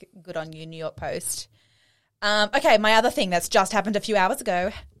fantastic. Good on you, New York Post. Okay, my other thing that's just happened a few hours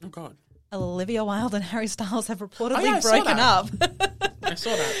ago. Oh, God. Olivia Wilde and Harry Styles have reportedly broken up. I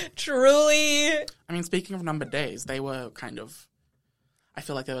saw that. Truly. I mean, speaking of numbered days, they were kind of... I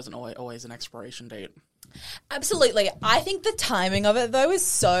feel like there wasn't always an expiration date. Absolutely. I think the timing of it, though, is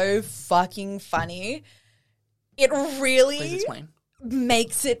so fucking funny. It really... Please explain.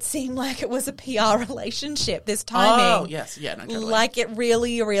 Makes it seem like it was a PR relationship, this timing. Oh, yes. Yeah, no, totally. Like it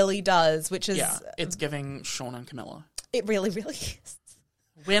really, really does, which is... Yeah, it's giving Sean and Camilla. It really, really is.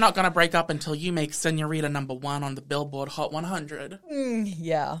 We're not going to break up until you make Senorita #1 on the Billboard Hot 100.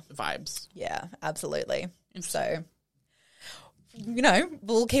 Yeah. Vibes. Yeah, absolutely. So,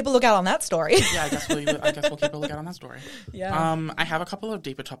 we'll keep a lookout on that story. Yeah, I guess we'll keep a lookout on that story. Yeah. I have a couple of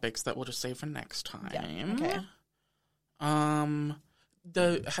deeper topics that we'll just save for next time. Yeah. Okay.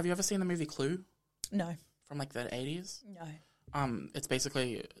 Have you ever seen the movie Clue? No. From like the 80s? No.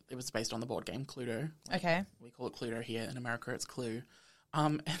 It was based on the board game Cluedo. Okay. We call it Cluedo here. In America, it's Clue.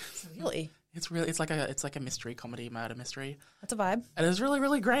 Really? It's like a mystery comedy, murder mystery. That's a vibe. It is really,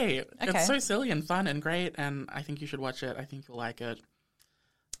 really great. Okay. It's so silly and fun and great, and I think you should watch it. I think you'll like it.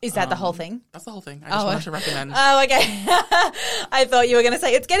 Is that the whole thing? That's the whole thing. I just wanted to recommend. Oh, okay. I thought you were going to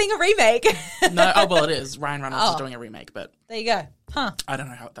say it's getting a remake. No, well, it is. Ryan Reynolds is doing a remake, but there you go. Huh? I don't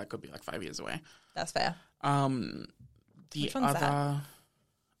know how that could be like 5 years away. That's fair. Which one's that?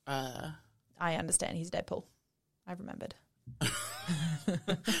 I understand. He's Deadpool. I remembered.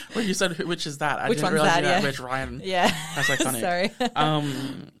 Well, you said which is that? I which didn't one's realize that? Which Ryan? Yeah, that's iconic. Sorry.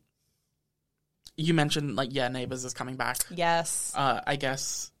 You mentioned Neighbours is coming back. Yes. I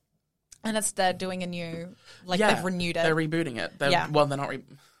guess. And they're doing a new, they've renewed it. They're rebooting it. Well, they're not.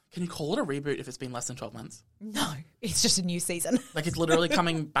 Can you call it a reboot if it's been less than 12 months? No, it's just a new season. Like, it's literally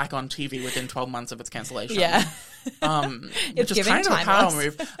coming back on TV within 12 months of its cancellation. Yeah. Which is kind of a power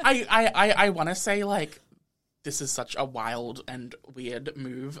move. I want to say, this is such a wild and weird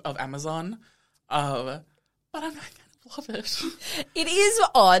move of Amazon. But I kind of love it. It is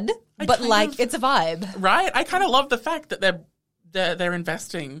odd, but it's a vibe. Right? I kind of love the fact that they're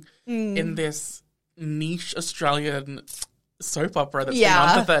investing in this niche Australian soap opera that's been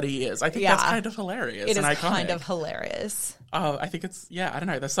on for 30 years. I think that's kind of hilarious. It is iconic. kind of hilarious. I think it's, I don't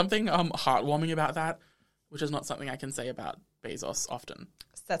know. There's something heartwarming about that, which is not something I can say about Bezos often.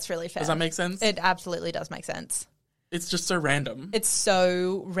 That's really fair. Does that make sense? It absolutely does make sense. It's just so random. It's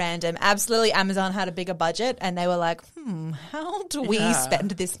so random. Absolutely, Amazon had a bigger budget and they were like, how do we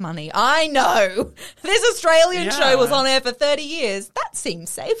spend this money? I know. This Australian show was on air for 30 years. That seems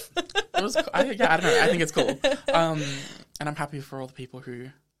safe. I don't know. I think it's cool. And I'm happy for all the people who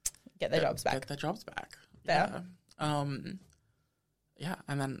get their jobs back. Yeah. And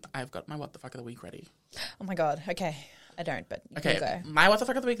then I've got my What the Fuck of the Week ready. Oh my God. Okay. I don't, but you Okay, go. my what the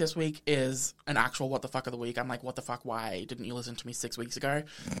fuck of the week this week is an actual what the fuck of the week. I'm like, what the fuck, why didn't you listen to me 6 weeks ago?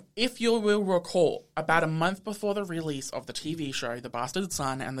 If you will recall, about a month before the release of the TV show The Bastard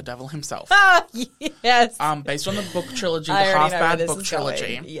Son and the Devil Himself, Ah, yes. based on the book trilogy, the I already know where Half-Bad this book is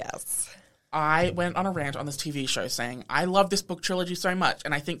trilogy, going. Yes. I went on a rant on this TV show saying, I love this book trilogy so much,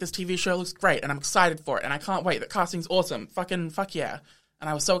 and I think this TV show looks great, and I'm excited for it, and I can't wait. The casting's awesome. Fuck yeah. And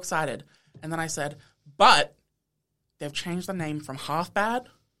I was so excited. And then I said, but they've changed the name from Half-Bad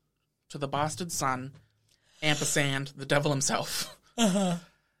to The Bastard Son, ampersand, the devil himself. Uh-huh.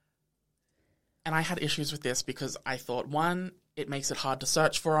 And I had issues with this because I thought, one, it makes it hard to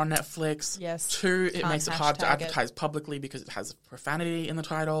search for on Netflix. Yes. Two, it Can't makes it hard to hashtag it. advertise publicly because it has profanity in the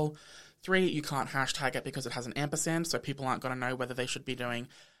title. 3, you can't hashtag it because it has an ampersand, so people aren't going to know whether they should be doing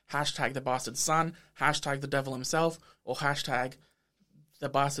hashtag the bastard son, hashtag the devil himself, or hashtag the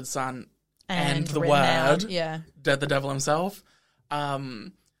bastard son and the written word down. Yeah. the devil himself.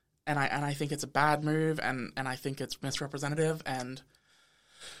 And I think it's a bad move, and I think it's misrepresentative, and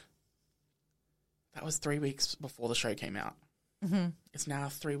that was 3 weeks before the show came out. Mm-hmm. It's now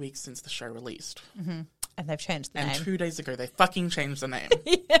 3 weeks since the show released. Mm-hmm. And they've changed the And name. 2 days ago, they fucking changed the name.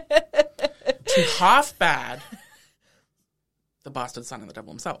 To Half-Bad, the bastard son and the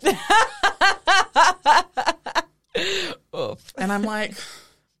devil himself. Oof. And I'm like...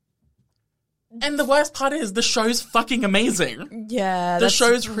 And the worst part is, the show's fucking amazing. Yeah. The that's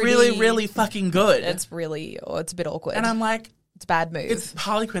show's pretty- really, really fucking good. it's a bit awkward. And I'm like... it's a bad move. It's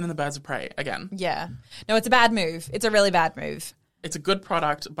Harley Quinn and the Birds of Prey, again. Yeah. No, it's a bad move. It's a really bad move. It's a good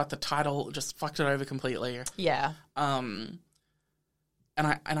product, but the title just fucked it over completely. Yeah. And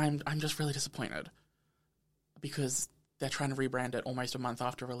I'm just really disappointed because they're trying to rebrand it almost a month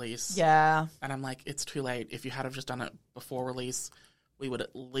after release. Yeah. And I'm like, it's too late. If you had have just done it before release, we would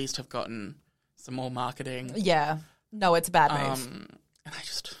at least have gotten some more marketing. Yeah. No, it's a bad move. And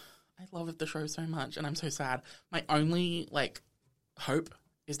I love the show so much, and I'm so sad. My only hope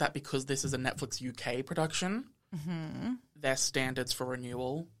is that because this is a Netflix UK production, their standards for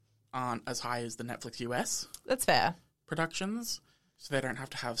renewal aren't as high as the Netflix US That's fair. productions, so they don't have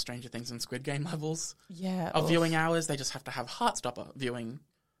to have Stranger Things and Squid Game levels Yeah. of oof. viewing hours. They just have to have Heartstopper viewing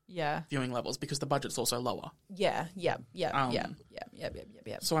Yeah. levels because the budget's also lower. Yeah. Yeah. Yeah. Um,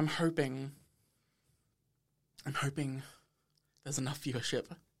 Yeah. So I'm hoping there's enough viewership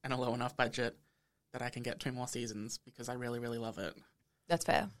and a low enough budget that I can get 2 more seasons because I really, really love it. That's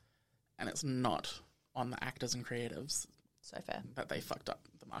fair. And it's not on the actors and creatives So fair. that they fucked up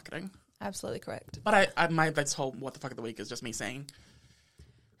the marketing. Absolutely correct. But this whole what the fuck of the week is just me saying,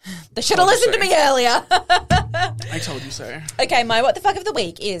 They should have listened to me earlier. I told you so. Okay, my what the fuck of the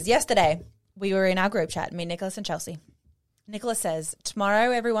week is yesterday we were in our group chat, me, Nicholas and Chelsea. Nicholas says,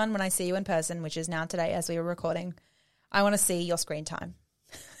 tomorrow, everyone, when I see you in person, which is now today as we were recording, I want to see your screen time.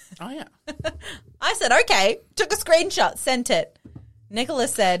 Oh, yeah. I said, okay, took a screenshot, sent it.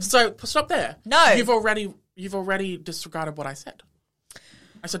 Nicholas said, So stop there. No. You've already disregarded what I said.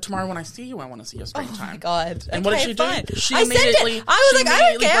 I said, tomorrow when I see you, I want to see your screen oh time. my God. And what did Okay, she do? fine. She I sent immediately- it. I was she like, I don't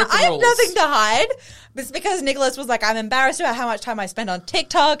immediately care. broke the I have rules. nothing to hide. But it's because Nicholas was like, I'm embarrassed about how much time I spend on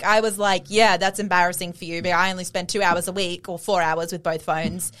TikTok. I was like, yeah, that's embarrassing for you. But I only spend 2 hours a week or 4 hours with both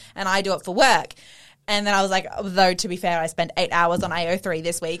phones. And I do it for work. And then I was like, though, to be fair, I spent 8 hours on AO3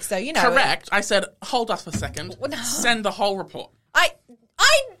 this week. So, you know. Correct. I said, hold us a second. No. Send the whole report.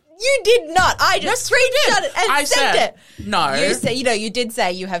 You did not. I just screenshot it and I sent said, it. no. You say, you did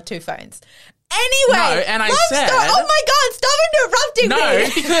say you have 2 phones. Anyway. No, and I long said- story- oh my God, stop interrupting No,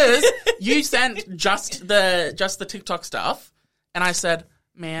 me. because you sent just the TikTok stuff, and I said,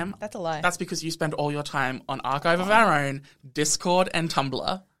 ma'am, That's a lie. That's because you spend all your time on Archive of Our Own, Discord, and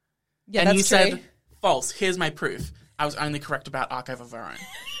Tumblr. Yeah, and that's you true. said, false, here's my proof. I was only correct about Archive of Our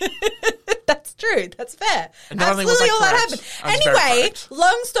Own. That's true. That's fair. And not only was Absolutely I all that correct, happened. I was very Anyway, correct.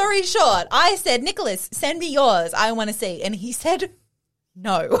 long story short, I said, Nicholas, send me yours. I want to see. And he said,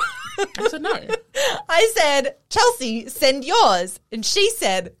 no. I said no. I said, Chelsea, send yours. And she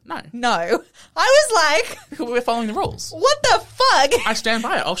said, No. no. I was like, We're following the rules. what the fuck? I stand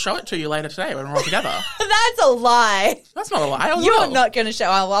by it. I'll show it to you later today when we're all together. That's a lie. That's not a lie. I You're will. not going to show.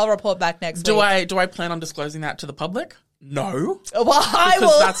 I'll report back next Do week. I plan on disclosing that to the public? No. Well, I Because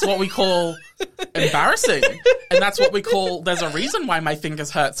will. that's what we call embarrassing. And that's what we call, there's a reason why my fingers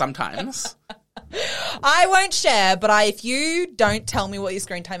hurt sometimes. I won't share, but if you don't tell me what your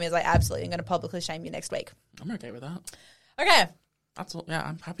screen time is, I absolutely am going to publicly shame you next week. I'm okay with that. Okay.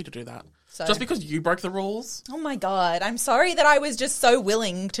 I'm happy to do that. So- Just because you broke the rules. Oh my God. I'm sorry that I was just so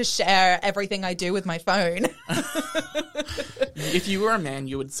willing to share everything I do with my phone. If you were a man,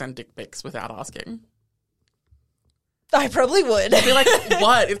 you would send dick pics without asking. I probably would. I'd be like,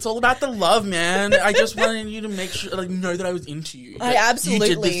 what? It's all about the love, man. I just wanted you to make sure, like, know that I was into you. I absolutely...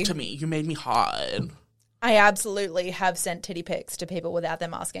 You did this to me. You made me hot. I absolutely have sent titty pics to people without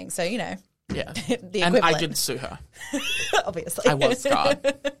them asking. So, you know. Yeah. The and equivalent. I did sue her. Obviously. I was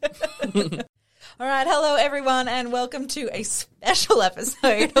scarred. All right, hello everyone, and welcome to a special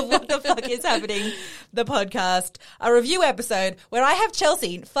episode of What the Fuck Is Happening, the podcast, a review episode where I have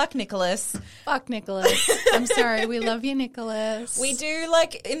Chelsea, fuck Nicholas. Fuck Nicholas. I'm sorry, we love you, Nicholas. We do,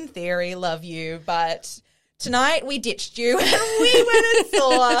 like, in theory, love you, but tonight we ditched you and we went and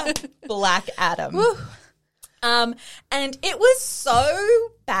saw Black Adam. Woo. And it was so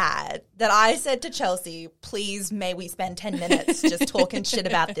bad that I said to Chelsea, please, may we spend 10 minutes just talking shit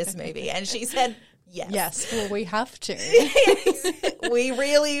about this movie? And she said, yes. Yes, well, we have to. We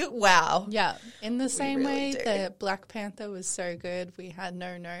really, wow. Yeah, in the same really way do. that Black Panther was so good, we had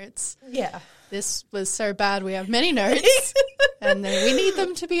no notes. Yeah. This was so bad, we have many notes, and then we need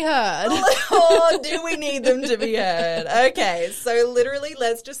them to be heard. Oh, do we need them to be heard? Okay, so literally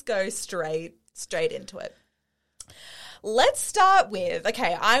let's just go straight into it. Let's start with,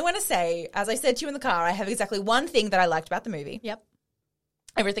 okay, I want to say, as I said to you in the car, I have exactly one thing that I liked about the movie. Yep.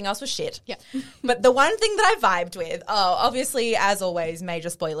 Everything else was shit. Yep. But the one thing that I vibed with, obviously, as always,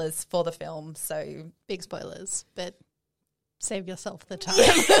 major spoilers for the film, so... Big spoilers, but save yourself the time.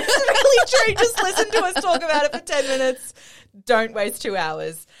 It's really true. Just listen to us talk about it for 10 minutes. Don't waste 2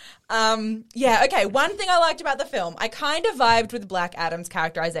 hours. Yeah, okay, one thing I liked about the film, I kind of vibed with Black Adam's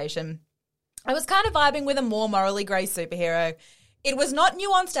characterization. I was kind of vibing with a more morally grey superhero. It was not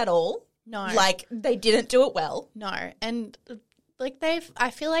nuanced at all. No. Like, they didn't do it well. No, and like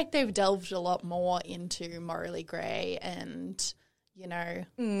I feel like they've delved a lot more into morally grey and, you know,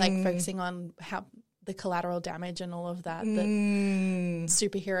 like focusing on how the collateral damage and all of that that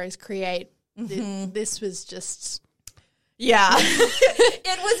superheroes create. This was just... Yeah.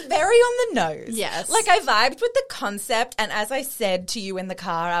 It was very on the nose. Yes. Like, I vibed with the concept, and as I said to you in the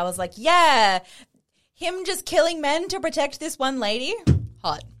car, I was like, yeah, him just killing men to protect this one lady,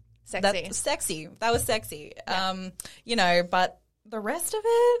 hot. Sexy. That's sexy. That was sexy. Yeah. You know, but the rest of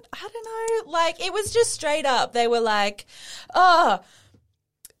it, I don't know. Like, it was just straight up. They were like,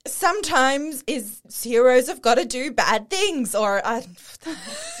 sometimes heroes have got to do bad things, or I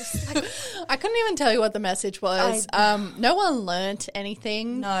couldn't even tell you what the message was. No one learnt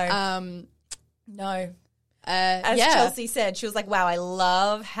anything. No. No. As Chelsea said, she was like, wow, I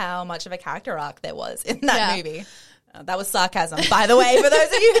love how much of a character arc there was in that movie. That was sarcasm, by the way, for those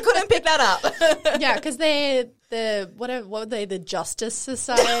of you who couldn't pick that up. Yeah, because what were they, the Justice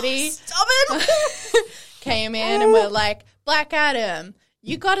Society? Stop it! Came in and were like, Black Adam,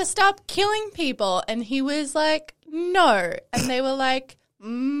 you got to stop killing people. And he was like, no. And they were like, I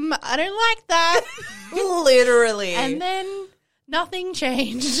don't like that. Literally. And then nothing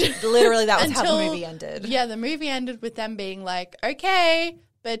changed. Literally, that was how the movie ended. Yeah, the movie ended with them being like, okay,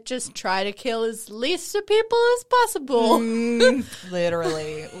 but just try to kill as least of people as possible.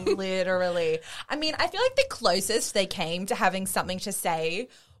 Literally. I mean, I feel like the closest they came to having something to say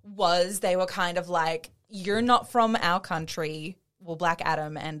was they were kind of like, you're not from our country. Well, Black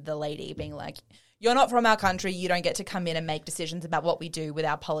Adam and the lady being like, you're not from our country. You don't get to come in and make decisions about what we do with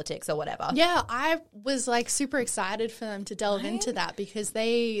our politics or whatever. Yeah, I was like super excited for them to delve into that because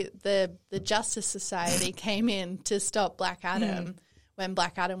the Justice Society came in to stop Black Adam when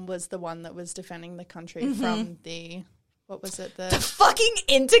Black Adam was the one that was defending the country from the, what was it? The fucking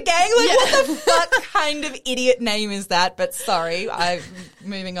Intergang? Like, what the fuck kind of idiot name is that? But sorry, I'm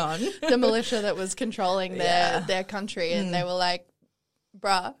moving on. The militia that was controlling their country, and they were like,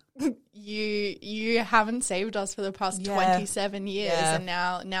 bruh, you haven't saved us for the past 27 years, and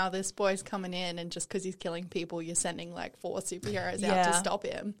now this boy's coming in, and just because he's killing people, you're sending like 4 superheroes out to stop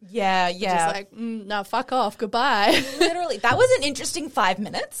him. Yeah. Just like, no, fuck off, goodbye. Literally, that was an interesting 5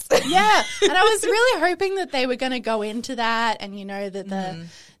 minutes. Yeah, and I was really hoping that they were going to go into that, and you know that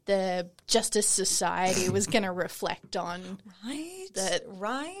the Justice Society was going to reflect on right,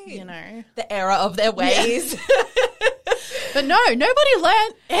 you know, the error of their ways. But no, nobody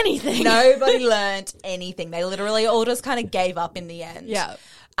learned anything. Nobody learned anything. They literally all just kind of gave up in the end. Yeah.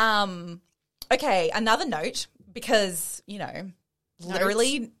 Okay, another note, because, you know,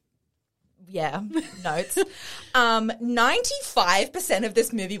 literally, notes. 95% of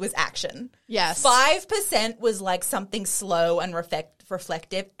this movie was action. Yes. 5% was like something slow and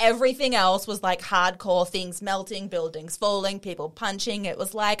reflective. Everything else was like hardcore things, melting, buildings falling, people punching. It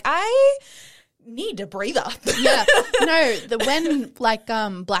was like, I need a breather. Yeah. No, when like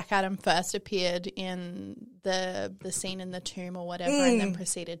Black Adam first appeared in the scene in the tomb or whatever, and then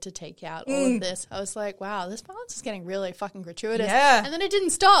proceeded to take out all of this. I was like, wow, this violence is getting really fucking gratuitous. Yeah. And then it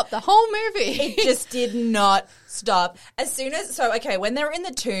didn't stop the whole movie. It just did not stop. As soon as when they're in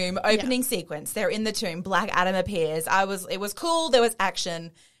the tomb, opening sequence, they're in the tomb, Black Adam appears. It was cool, there was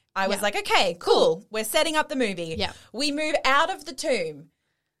action. I was like, okay, cool. We're setting up the movie. Yeah. We move out of the tomb.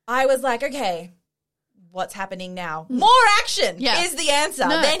 I was like, okay, what's happening now? More action is the answer.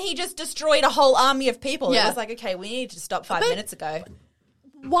 No. Then he just destroyed a whole army of people. Yeah. It was like, okay, we need to stop 5 minutes ago.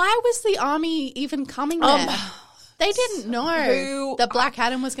 Why was the army even coming there? They didn't know that Black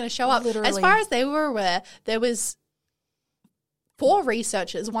Adam was going to show up. Literally. As far as they were aware, there was 4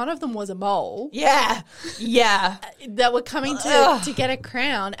 researchers. One of them was a mole. Yeah. Yeah. That were coming to get a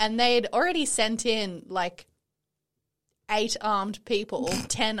crown, and they'd already sent in like 8 armed people,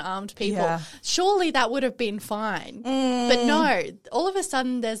 10 armed people. Yeah. Surely that would have been fine. But no, all of a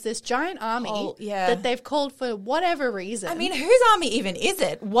sudden there's this giant army that they've called for whatever reason. I mean, whose army even is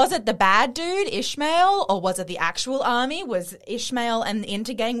it? Was it the bad dude, Ishmael, or was it the actual army? Was Ishmael and the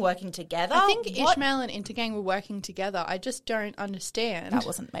Intergang working together? I think Ishmael and Intergang were working together. I just don't understand. That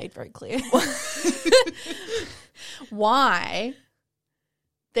wasn't made very clear. Why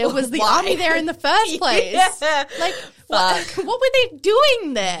there was the army there in the first place. Yeah. Like, what were they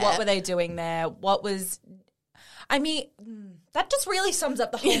doing there? What were they doing there? I mean, that just really sums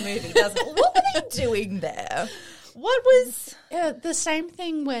up the whole movie, doesn't it? What were they doing there? What was... the same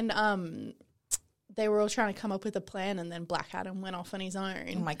thing when they were all trying to come up with a plan, and then Black Adam went off on his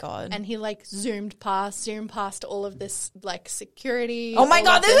own. Oh, my God. And he, like, zoomed past all of this, like, security. Oh, my all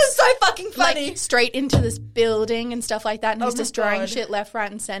God, of this is so fucking funny. Like, straight into this building and stuff like that, and he's my destroying God. shit left,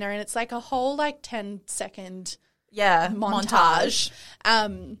 right, and center, and it's, like, a whole, like, 10-second montage.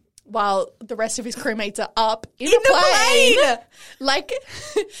 While the rest of his crewmates are up in the the plane. plane. Like,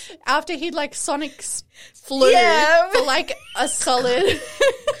 after he'd, like, Sonic flew for, like, a solid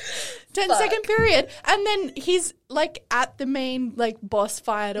 10-second period. And then he's, like, at the main, like, boss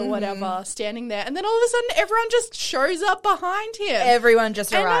fight or whatever, standing there. And then all of a sudden, everyone just shows up behind him. Everyone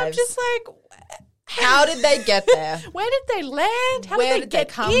just and arrives. I'm just like... How did they get there? Where did they land? How Where did they get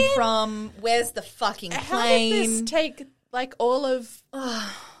come in? from? Where's the fucking plane? How did this take, like, all of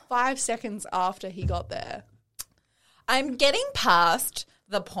 5 seconds after he got there? I'm getting past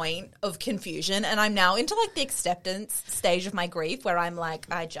the point of confusion, and I'm now into, like, the acceptance stage of my grief where I'm like,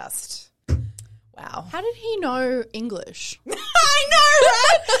 wow. How did he know English? I know,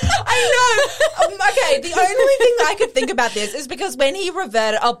 right? I know. Okay, the only thing I could think about this is because when he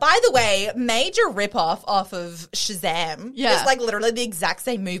reverted... Oh, by the way, major ripoff off of Shazam. Yeah. It's, like, literally the exact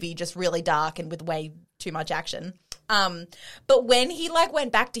same movie, just really dark and with way too much action. But when he, like,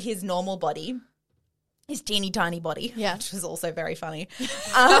 went back to his normal body... his teeny tiny body, which was also very funny.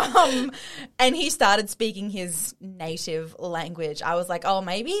 And he started speaking his native language. I was like, oh,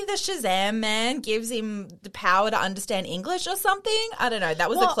 maybe the Shazam man gives him the power to understand English or something. I don't know. That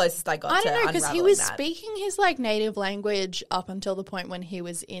was the closest I got. I don't know, because he was speaking his, like, native language up until the point when he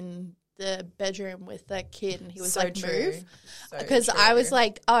was in the bedroom with that kid and he was move. Because I was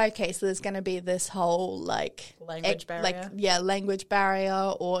like, oh, okay, so there's going to be this whole, like... language barrier. Language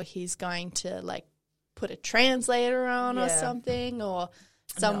barrier, or he's going to, like, put a translator on or something, or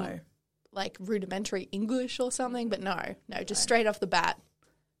some like rudimentary English or something, but no, just straight off the bat,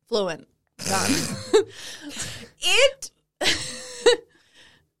 fluent, done.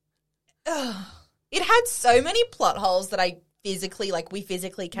 It had so many plot holes that we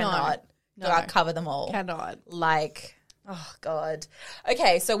physically cannot cover them all. Cannot. Like, oh God.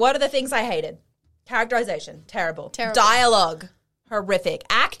 Okay, so what are the things I hated? Characterization, terrible. Dialogue, horrific.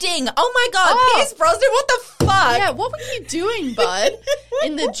 Acting, oh my God, Pierce Brosnan, what the fuck? Yeah, what were you doing, bud,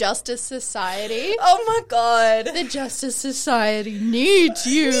 in the Justice Society? Oh my God. The Justice Society needs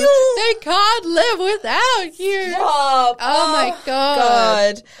you. They can't live without you. Stop. Oh my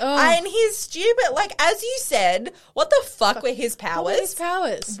God. Oh. And he's stupid. Like, as you said, what the fuck were his powers? What were his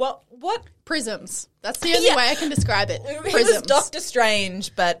powers? What? Prisms. That's the only way I can describe it. He Prisms. was Doctor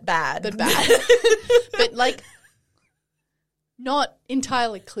Strange, but bad. But, like, not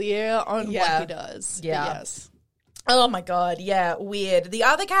entirely clear on what he does. Yeah. But yes. Oh my God, yeah, weird. The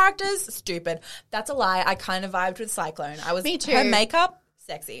other characters, stupid. That's a lie. I kind of vibed with Cyclone. Me too. Her makeup,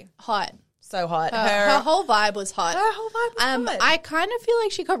 sexy. Hot. So hot. Her whole vibe was hot. Her whole vibe was hot. I kind of feel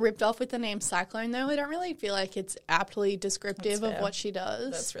like she got ripped off with the name Cyclone, though. I don't really feel like it's aptly descriptive of what she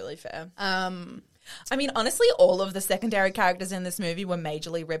does. That's really fair. I mean, honestly, all of the secondary characters in this movie were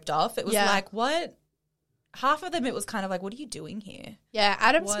majorly ripped off. It was like, what? Half of them, it was kind of like, what are you doing here? Yeah,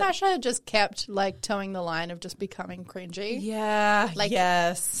 Adam Smasher just kept, like, towing the line of just becoming cringy. Yeah, like,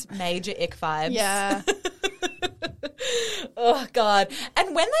 yes. Major ick vibes. Yeah. Oh, God.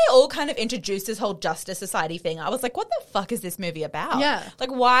 And when they all kind of introduced this whole Justice Society thing, I was like, what the fuck is this movie about? Yeah.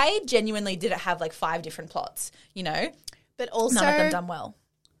 Like, why genuinely did it have like 5 different plots, you know? But also, None of them done well.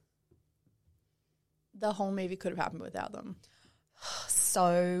 the whole movie could have happened without them.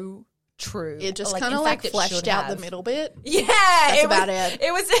 So true. It just Like, kind in of like fact, it fleshed should out have. the middle bit. Yeah. That's about it. it.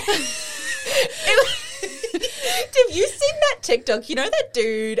 It was... Have you seen that TikTok? You know that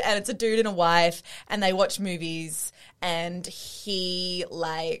dude, and it's a dude and a wife, and they watch movies, and he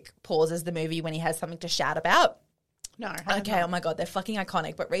like pauses the movie when he has something to shout about. No. Okay, oh my God, they're fucking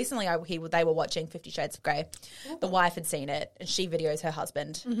iconic. But recently they were watching 50 Shades of Grey. The wife had seen it, and she videos her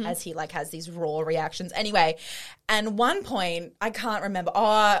husband as he like has these raw reactions. Anyway, and one point, I can't remember.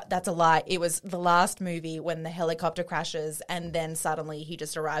 Oh, that's a lie. It was the last movie when the helicopter crashes, and then suddenly he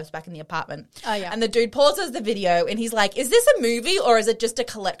just arrives back in the apartment. Oh, yeah. And the dude pauses the video, and he's like, is this a movie or is it just a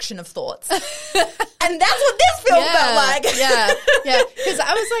collection of thoughts? And that's what this film felt like. Yeah. Because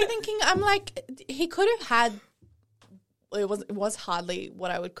I was like thinking, I'm like, he could have had. It was hardly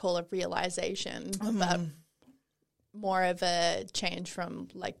what I would call a realization, but more of a change from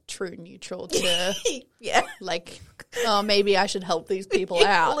like true neutral to Yeah. like, oh, maybe I should help these people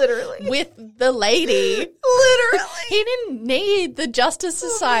out. Literally. With the lady. Literally. He didn't need the Justice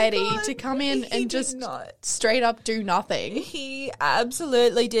Society to come in He and did just not. straight up do nothing. He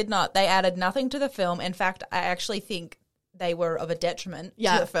absolutely did not. They added nothing to the film. In fact, I actually think they were of a detriment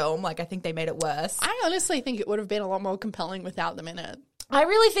to the film. Like, I think they made it worse. I honestly think it would have been a lot more compelling without them in it. I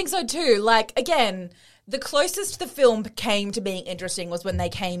really think so too. Like, again, the closest the film came to being interesting was when they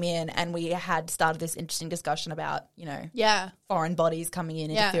came in and we had started this interesting discussion about, you know, Yeah. foreign bodies coming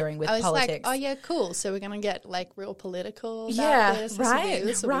in, interfering with I was politics. like, oh yeah, cool. So we're gonna get like real political about Yeah, this. right,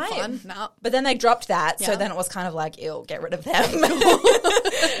 This will be right. fun. No. But then they dropped that, so Yeah. then it was kind of like, ew, get rid of them.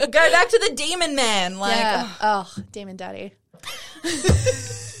 Go back to the Demon Man. Like, Yeah. Oh, Demon Daddy.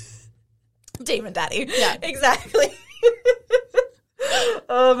 Demon Daddy. Yeah. Exactly.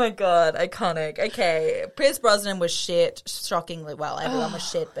 Oh my God, iconic. Okay, Pierce Brosnan was shit, shockingly. Well, everyone was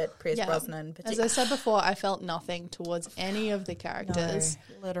shit, but Pierce Yeah. Brosnan As I said before, I felt nothing towards any of the characters.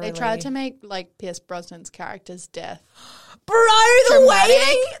 No, literally. They tried to make like Pierce Brosnan's character's death. Bro,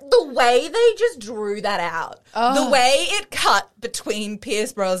 the way they just drew that out. The way it cut between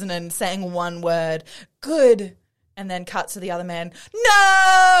Pierce Brosnan saying one word, good, and then cuts to the other man,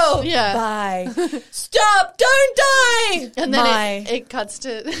 no! Yeah. Bye. Stop, don't die! And then My it cuts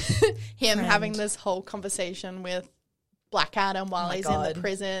to him having this whole conversation with Black Adam while he's in God. the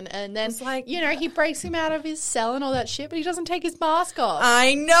prison. And then, like- you know, he breaks him out of his cell and all that shit, but he doesn't take his mask off.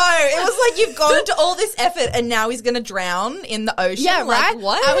 I know. It was like you've gone to all this effort and now he's going to drown in the ocean. Yeah, Like, right?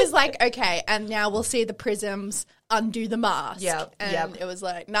 What? I was like, okay, and now we'll see the prisms undo the mask. Yep, And yep. it was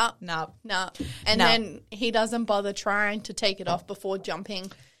like, nah. No. And No. then he doesn't bother trying to take it off before jumping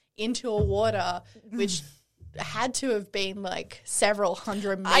into a water, which had to have been like several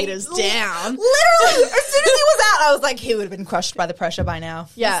hundred meters down. Literally, as soon as he was out, I was like, he would have been crushed by the pressure by now.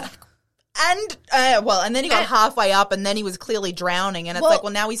 Yeah. And, and then he got halfway up and then he was clearly drowning. And it's Well- like,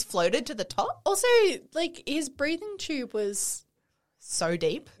 well, now he's floated to the top? Also, like, his breathing tube was, So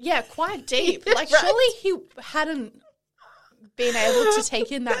deep. yeah, quite deep. Like, Right. surely he hadn't been able to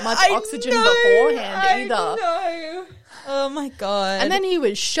take in that much I oxygen know, beforehand I either. know. Oh, my God. And then he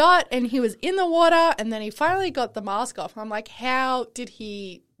was shot and he was in the water and then he finally got the mask off. I'm like, how did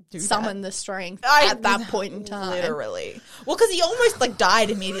he summon the strength at that point in time? Literally. Well, because he almost, like, died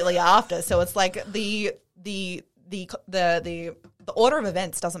immediately after. So it's like the order of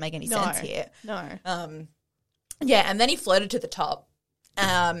events doesn't make any sense here. No. Yeah, and then he floated to the top.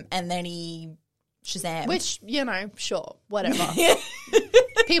 And then he Shazam. Which, you know, sure, whatever.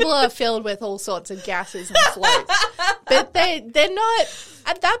 People are filled with all sorts of gases and floats. But they're not,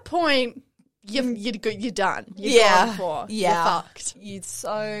 at that point, you're done. You're gone for. You're fucked. It's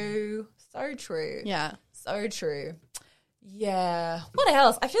so true. Yeah. So true. Yeah. What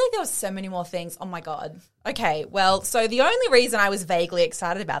else? I feel like there were so many more things. Oh my God. Okay. Well, so the only reason I was vaguely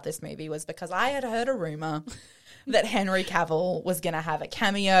excited about this movie was because I had heard a rumor that Henry Cavill was going to have a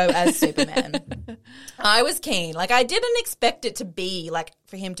cameo as Superman. I was keen. Like, I didn't expect it to be, like,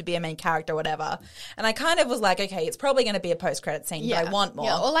 for him to be a main character or whatever. And I kind of was like, okay, it's probably going to be a post-credit scene, but I want more.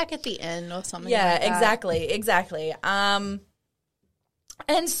 Yeah, or like at the end or something Yeah, like that. exactly.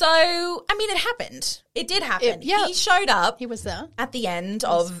 And so, I mean, it happened. It did happen. Yeah. He showed up He was there. at the end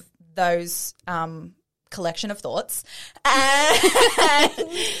of those collection of thoughts. And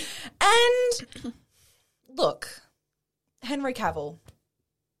look, Henry Cavill,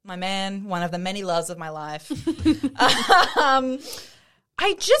 my man, one of the many loves of my life. I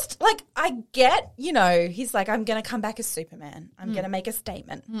I just, like, I get, you know, he's like, I'm going to come back as Superman. I'm going to make a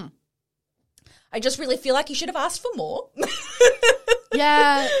statement. I just really feel like he should have asked for more.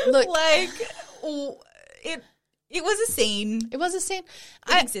 Yeah, look. Like, it was a scene. It was a scene.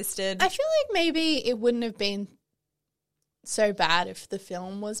 It existed. I feel like maybe it wouldn't have been so bad if the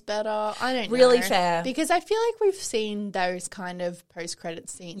film was better. I don't know. Really fair. Because I feel like we've seen those kind of post-credit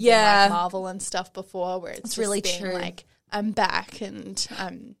scenes Yeah. in like Marvel and stuff before where it's just really been true. like, I'm back and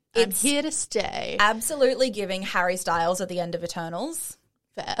I'm It's here to stay. Absolutely giving Harry Styles at the end of Eternals.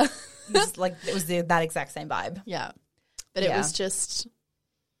 Fair. It was that exact same vibe. Yeah. But Yeah. it was just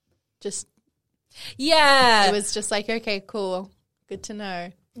Yeah. it was just like, okay, cool. Good to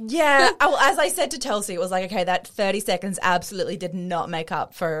know. Yeah. Well, as I said to Chelsea, it was like, okay, that 30 seconds absolutely did not make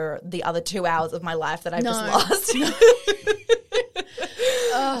up for the other 2 hours of my life that I've just lost.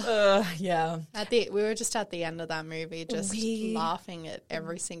 Yeah. We were just at the end of that movie, just laughing at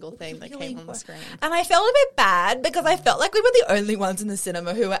every single thing that came on the screen. And I felt a bit bad because I felt like we were the only ones in the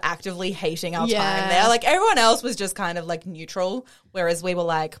cinema who were actively hating our time there. Like everyone else was just kind of like neutral, whereas we were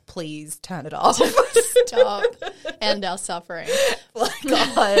like, please turn it off. Stop. End our suffering. Oh,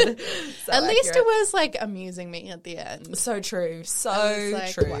 God. So At least accurate. it was like amusing me at the end. So true. I So was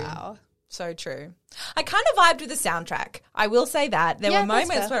like, true. wow. So true. I kind of vibed with the soundtrack. I will say that. There Yeah, were that's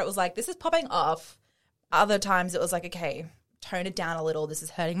moments fair. where it was like, this is popping off. Other times it was like, okay, tone it down a little. This is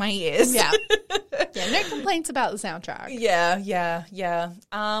hurting my ears. Yeah. Yeah, no complaints about the soundtrack. Yeah. else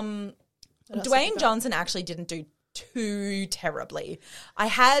have you Dwayne got? Johnson actually didn't do too terribly. I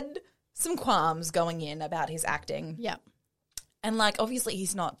had some qualms going in about his acting. Yeah. And like, obviously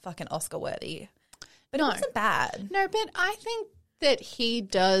he's not fucking Oscar worthy. But No. it wasn't bad. No, but I think that he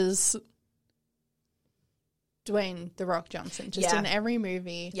does Dwayne The Rock Johnson just Yeah. in every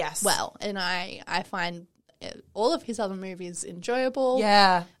movie. Yes. Well, and I find all of his other movies enjoyable.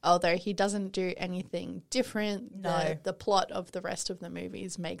 Yeah. Although he doesn't do anything different. No. The plot of the rest of the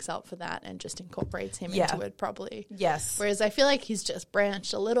movies makes up for that and just incorporates him Yeah. into it probably. Yes. Whereas I feel like he's just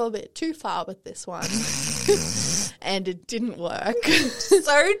branched a little bit too far with this one. And it didn't work.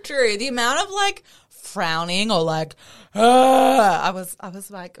 So true. The amount of like frowning or like, I was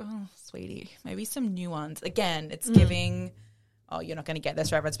like, oh, sweetie, maybe some nuance. Again, it's giving. Oh, you're not going to get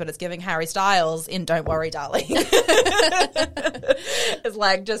this reference, but it's giving Harry Styles in "Don't Worry, Darling." It's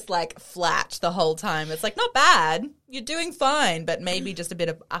like just like flat the whole time. It's like not bad. You're doing fine, but maybe just a bit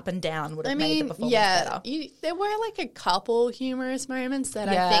of up and down would have made the performance better. There were like a couple humorous moments that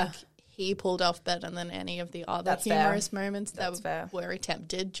Yeah. I think he pulled off better than any of the other That's fair. humorous moments That's fair. that were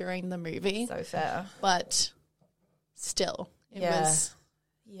attempted during the movie. So fair. But still, it Yeah. was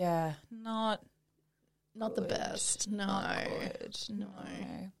Yeah, not not the best. No. good. No.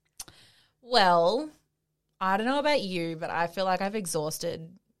 Well, I don't know about you, but I feel like I've exhausted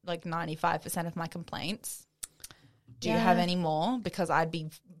like 95% of my complaints. Do you have any more? Because I'd be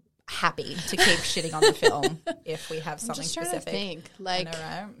happy to keep shitting on the film if we have something Just trying specific. to think. I Like, know,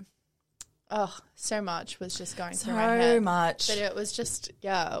 right? oh, so much was just going through my head. So much. But it was just,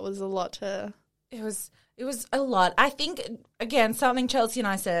 it was a lot to... It was a lot. I think, again, something Chelsea and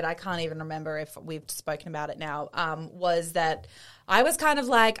I said, I can't even remember if we've spoken about it now, was that I was kind of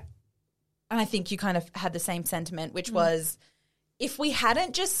like, and I think you kind of had the same sentiment, which was if we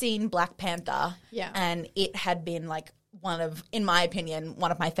hadn't just seen Black Panther and it had been like in my opinion,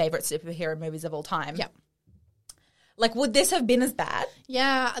 one of my favorite superhero movies of all time. Yeah. Like, would this have been as bad?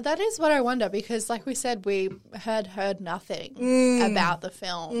 Yeah, that is what I wonder because, like we said, we heard nothing about the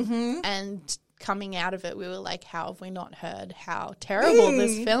film. And coming out of it, we were like, how have we not heard how terrible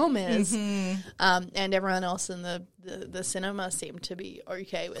this film is? And everyone else in the cinema seemed to be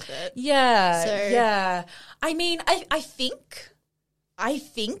okay with it. Yeah, So- yeah. I mean, I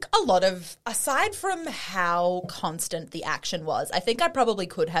think a lot of, aside from how constant the action was, I think I probably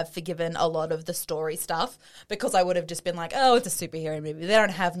could have forgiven a lot of the story stuff because I would have just been like, oh, it's a superhero movie. They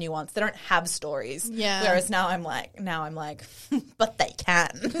don't have nuance. They don't have stories. Yeah. Whereas now I'm like, but they can.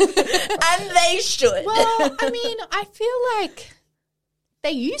 And they should. Well, I mean, I feel like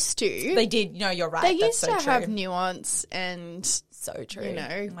they used to. They did. No, you're right. They That's used to so have true. nuance and, So true. you know,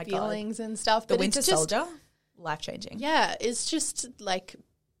 Oh my God. feelings and stuff. The But Winter it's just, Soldier, life-changing. yeah, it's just like,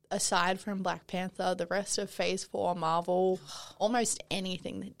 aside from Black Panther, the rest of Phase 4, Marvel, almost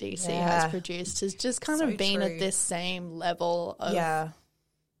anything that DC Yeah. has produced has just kind So of been true. at this same level of Yeah.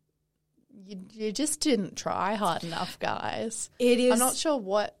 you just didn't try hard enough, guys. It is. I'm not sure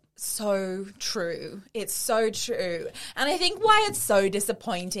what. So true. It's so true. And I think why it's so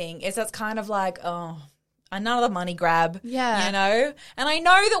disappointing is it's kind of like, oh, another money grab. Yeah. You know? And I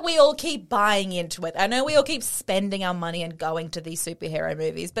know that we all keep buying into it. I know we all keep spending our money and going to these superhero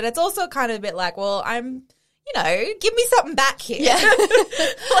movies, but it's also kind of a bit like, well, give me something back here. Yeah.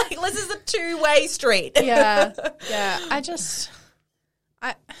 Like, this is a two-way street. Yeah.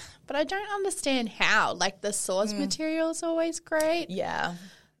 But I don't understand how. Like, the source material is always great. Yeah.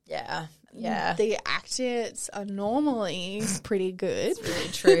 The actors are normally pretty good.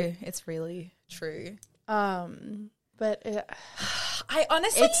 True. It's really true. But I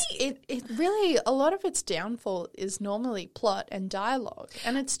honestly... it really, a lot of its downfall is normally plot and dialogue.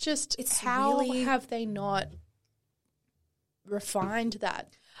 And it's how really... have they not refined that?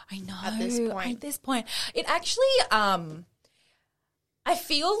 I know. At this point. It actually, I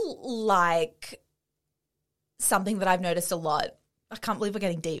feel like something that I've noticed a lot. I can't believe we're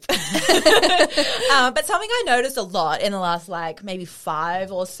getting deep. But something I noticed a lot in the last, maybe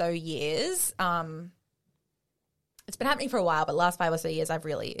 5 or so years. It's been happening for a while, but the last 5 or so years, I've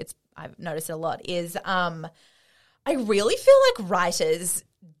noticed it a lot. Is I really feel like writers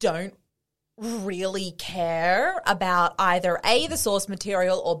don't really care about either A, the source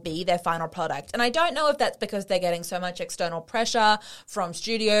material, or B, their final product. And I don't know if that's because they're getting so much external pressure from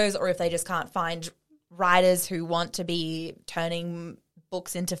studios, or if they just can't find writers who want to be turning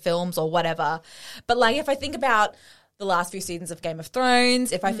books into films or whatever. But if I think about the last few seasons of Game of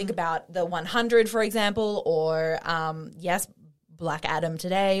Thrones, if I think about the 100, for example, or Black Adam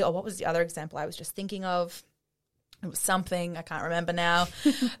today, or what was the other example I was just thinking of? It was something, I can't remember now.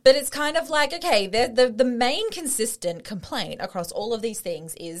 But it's kind of like, okay, the main consistent complaint across all of these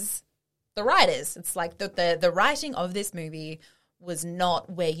things is the writers. It's like the writing of this movie was not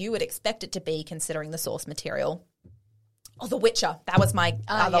where you would expect it to be considering the source material. Oh, The Witcher. That was my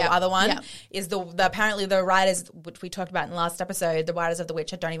other one. Yeah. Is apparently the writers, which we talked about in the last episode, the writers of The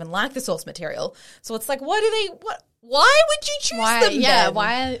Witcher don't even like the source material. So it's like, why would you choose them then?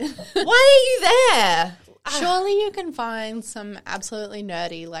 Why are you there? Surely you can find some absolutely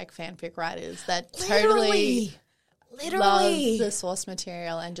nerdy fanfic writers that totally love the source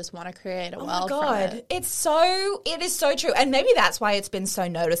material and just want to create a world from it. It is so true. And maybe that's why it's been so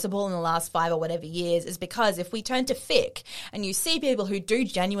noticeable in the last 5 or whatever years, is because if we turn to fic and you see people who do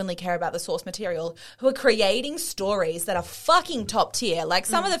genuinely care about the source material, who are creating stories that are fucking top tier.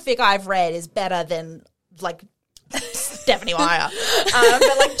 Some of the fic I've read is better than Stephanie Meyer.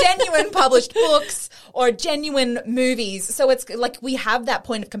 But genuine published books or genuine movies. So it's we have that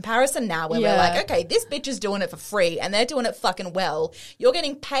point of comparison now where we're like, okay, this bitch is doing it for free and they're doing it fucking well. You're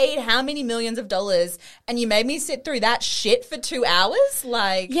getting paid how many millions of dollars and you made me sit through that shit for 2 hours?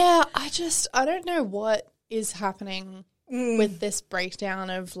 Yeah, I don't know what is happening with this breakdown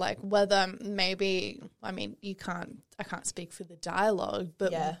of whether maybe, I can't speak for the dialogue,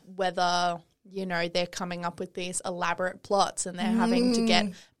 but whether they're coming up with these elaborate plots and they're having to get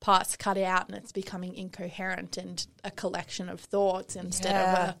parts cut out and it's becoming incoherent and a collection of thoughts instead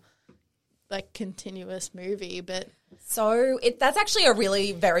of a continuous movie. But so that's actually a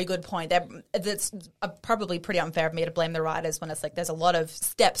really very good point. That's probably pretty unfair of me to blame the writers when it's there's a lot of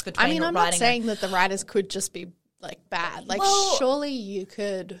steps between I'm not saying that the writers could just be bad. Surely you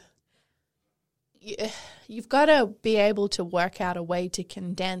could. You've got to be able to work out a way to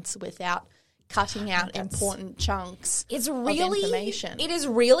condense without cutting out important chunks of information. It is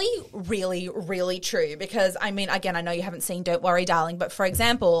really, really, really true because, again, I know you haven't seen Don't Worry, Darling, but for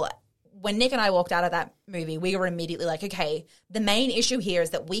example, when Nick and I walked out of that movie, we were immediately like, okay, the main issue here is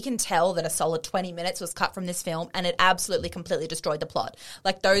that we can tell that a solid 20 minutes was cut from this film and it absolutely completely destroyed the plot.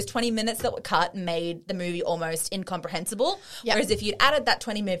 Those 20 minutes that were cut made the movie almost incomprehensible. Yep. Whereas if you'd added that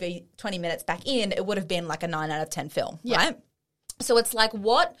 20 minutes back in, it would have been a 9 out of 10 film, right? So it's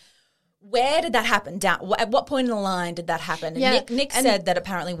where did that happen? At what point in the line did that happen? And Nick said that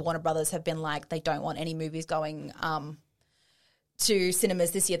apparently Warner Brothers have been they don't want any movies going to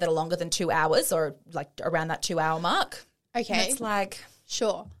cinemas this year that are longer than 2 hours or around that 2 hour mark. Okay. And it's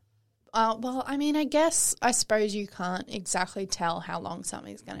sure. Well, I suppose you can't exactly tell how long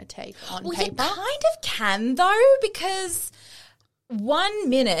something's going to take on paper. You kind of can though, because 1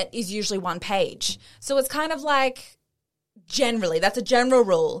 minute is usually 1 page. So it's kind of generally, that's a general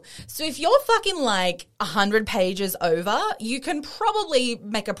rule. So if you're fucking 100 pages over, you can probably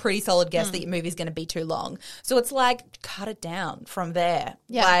make a pretty solid guess that your movie's going to be too long. So it's cut it down from there.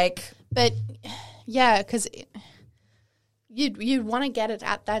 Yeah. But because you'd want to get it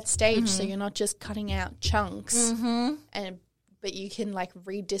at that stage, so you're not just cutting out chunks and but you can like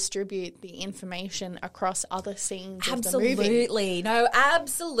redistribute the information across other scenes of the movie. Absolutely. No,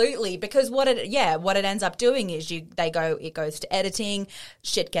 absolutely. Because what it ends up doing is it goes to editing,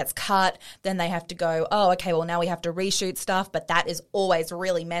 shit gets cut, then they have to go, oh, okay, well now we have to reshoot stuff, but that is always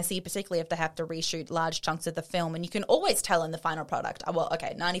really messy, particularly if they have to reshoot large chunks of the film. And you can always tell in the final product,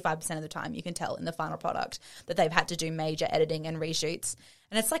 95% of the time you can tell in the final product that they've had to do major editing and reshoots.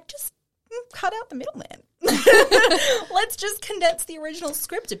 And it's like, just cut out the middleman. Let's just condense the original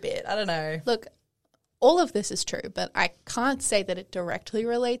script a bit. I don't know. Look, all of this is true, but I can't say that it directly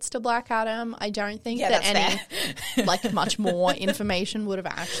relates to Black Adam. I don't think that any like much more information would have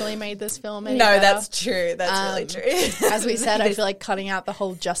actually made this film any better. That's true. That's really true. As we said, I feel like cutting out the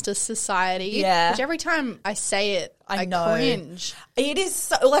whole Justice Society. Yeah. Which every time I say it, I cringe. It is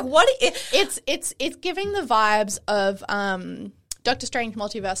so, like, what? It's giving the vibes of Doctor Strange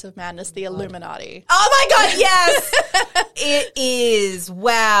Multiverse of Madness, the Illuminati. Oh my God, yes! It is.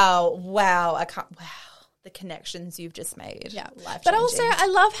 Wow. Wow. The connections you've just made. Yeah. Life-changing. But also, I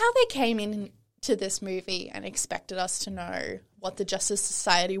love how they came into this movie and expected us to know what the Justice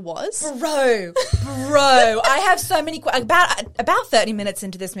Society was. Bro, I have so many about 30 minutes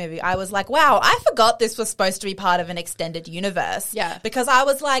into this movie, I was like, wow, I forgot this was supposed to be part of an extended universe. Yeah. Because I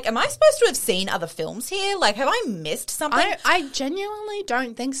was like, am I supposed to have seen other films here? Like, have I missed something? I genuinely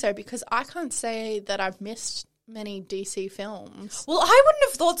don't think so, because I can't say that I've missed many DC films. Well, I wouldn't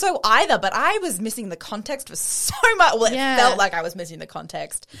have thought so either, but I was missing the context for so much. Well, it felt like I was missing the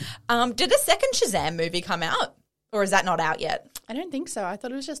context. Did a second Shazam movie come out? Or is that not out yet? I don't think so. I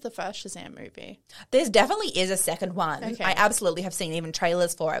thought it was just the first Shazam movie. There's definitely is a second one. Okay. I absolutely have seen even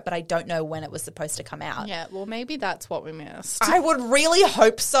trailers for it, but I don't know when it was supposed to come out. Yeah, well, maybe that's what we missed. I would really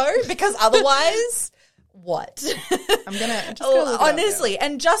hope so, because otherwise, what? I'm just gonna look honestly,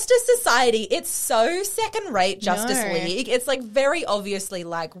 and Justice Society, it's so second-rate Justice League. It's like very obviously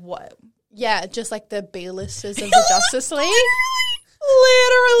like what? Yeah, just like the B-listers of the Justice League.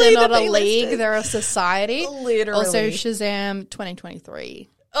 Literally, they're not a league; they're a society. Literally. Also, Shazam 2023.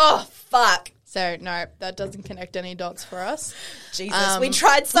 Oh fuck! So no, that doesn't connect any dots for us. Jesus, we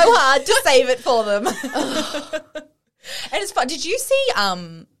tried so hard to save it for them. And it's fun. Did you see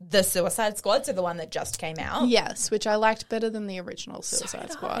the Suicide Squad? So the one that just came out. Yes, which I liked better than the original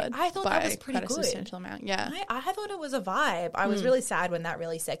Suicide Squad. I thought that was pretty quite good. A substantial amount. Yeah, I thought it was a vibe. I was really sad when that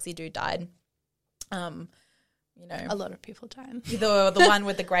really sexy dude died. You know, a lot of people died. The one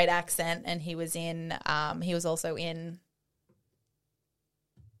with the great accent, and he was also in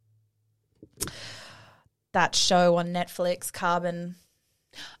that show on Netflix, Carbon.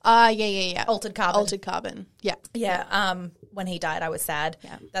 Yeah. Altered Carbon. Yeah. When he died, I was sad.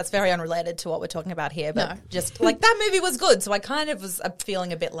 Yeah. That's very unrelated to what we're talking about here, but No. just like that movie was good, so I kind of was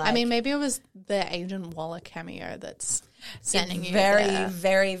feeling a bit like. I mean, maybe it was the Agent Waller cameo that's sending you very, there.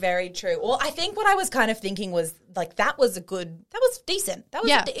 very, very true. Well, I think what I was kind of thinking was like that was decent.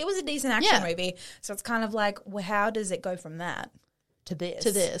 It was a decent action movie. So it's kind of like, well, how does it go from that to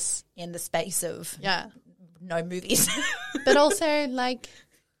this in the space of no movies? But also, like,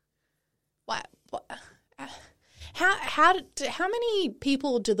 what? How many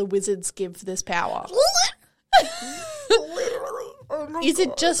people do the Wizards give this power? Is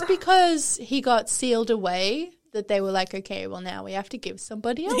it just because he got sealed away that they were like, okay, well, now we have to give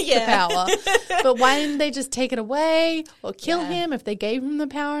somebody else the power? But why didn't they just take it away or kill him if they gave him the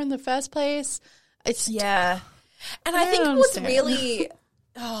power in the first place? It's and I think what's really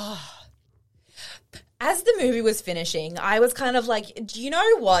as the movie was finishing, I was kind of like, do you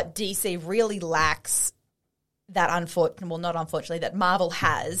know what DC really lacks that that Marvel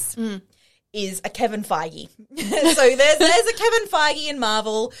has is a Kevin Feige. So there's a Kevin Feige in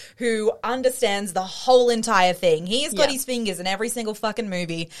Marvel who understands the whole entire thing. He's got his fingers in every single fucking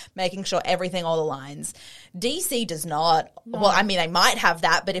movie, making sure everything all aligns. DC does not. No. Well, I mean, they might have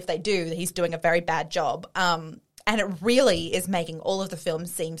that, but if they do, he's doing a very bad job. And it really is making all of the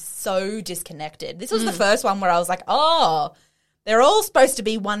films seem so disconnected. This was the first one where I was like, oh, they're all supposed to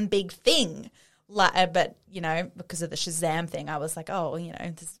be one big thing. But, you know, because of the Shazam thing, I was like, oh, you know,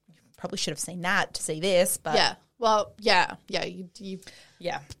 you probably should have seen that to see this. But yeah. Well, yeah. They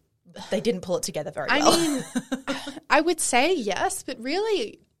didn't pull it together very well. I mean, I would say yes, but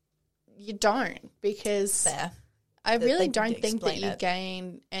really you don't, because I really don't think that you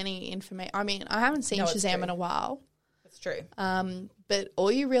gain any information. I mean, I haven't seen Shazam in a while. That's true. But all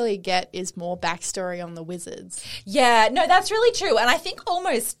you really get is more backstory on the Wizards. Yeah, no, that's really true. And I think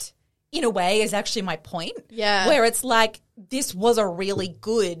almost in a way is actually my point. Yeah. Where it's like, this was a really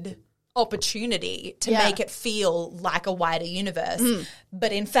good opportunity to Yeah. make it feel like a wider universe.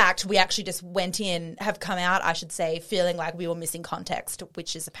 But in fact, we actually just have come out, I should say, feeling like we were missing context,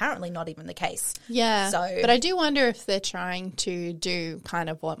 which is apparently not even the case. Yeah. So- but I do wonder if they're trying to do kind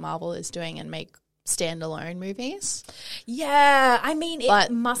of what Marvel is doing and make standalone movies. Yeah, I mean, it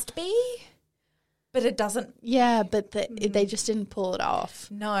But- must be, but it doesn't. Yeah, but they just didn't pull it off.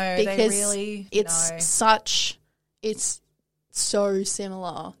 No, Because they really. it's no. it's so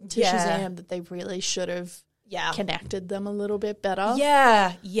similar to Yeah. Shazam that they really should have Yeah. connected them a little bit better.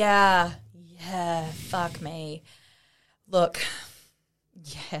 Yeah. Fuck me. Look.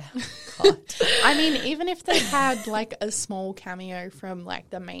 Yeah. God. I mean, even if they had like a small cameo from like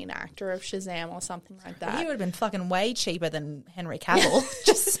the main actor of Shazam or something like He that, would have been fucking way cheaper than Henry Cavill.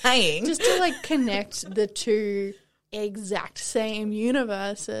 Just saying. just to like connect the two exact same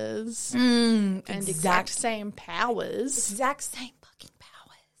universes and exact same powers. exact same fucking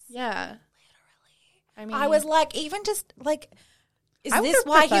powers. Yeah. Literally. I mean, I was like, even just like, is I this would've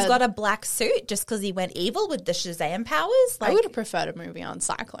why he's preferred- got a black suit? Just because he went evil with the Shazam powers? I Like, would have preferred a movie on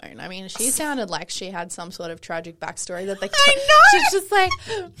Cyclone. I mean, she sounded like she had some sort of tragic backstory that they. I know! She's just like,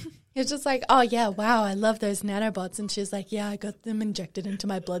 it's just like, oh yeah, wow, I love those nanobots, and she's like, yeah, I got them injected into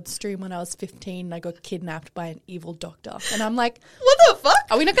my bloodstream when I was 15. And I got kidnapped by an evil doctor, and I'm like, what the fuck?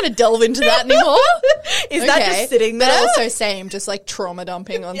 are we not going to delve into that anymore? Is that just sitting there? But also same, just like trauma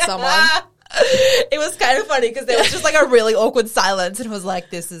dumping on someone. It was kind of funny because there was just like a really awkward silence, and it was like,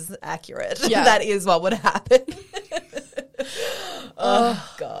 this is accurate. Yeah. That is what would happen.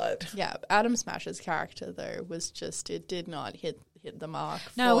 Oh, God. Yeah, Adam Smash's character though was just, it did not hit the mark.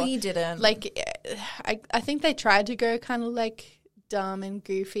 No, for- he didn't. Like, I think they tried to go kind of like dumb and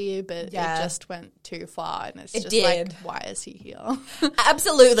goofy, but Yeah. it just went too far, and it's It just did. like, why is he here?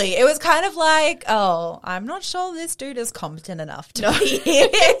 Absolutely. It was kind of like, oh, I'm not sure this dude is competent enough to be here.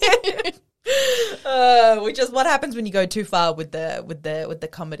 Which is what happens when you go too far with the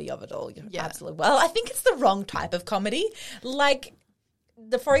comedy of it all. Yeah. Absolutely. Well, I think it's the wrong type of comedy. Like,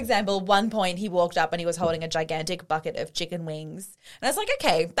 for example, one point he walked up and he was holding a gigantic bucket of chicken wings, and I was like,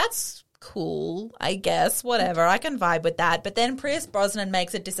 okay, that's cool, I guess, whatever, I can vibe with that. But then Pierce Brosnan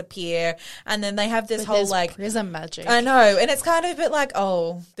makes it disappear, and then they have this whole There's like prism magic. I know, and it's kind of a bit like,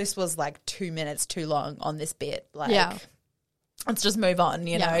 oh, this was like 2 minutes too long on this bit. Like, Yeah. let's just move on,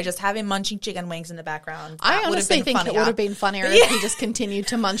 you Yeah. know, just have him munching chicken wings in the background. I That would have honestly been think it funnier. would have been funnier Yeah. if he just continued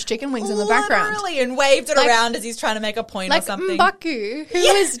to munch chicken wings in the background. Literally, and waved it Like- around as he's trying to make a point Like or something. M'Baku, who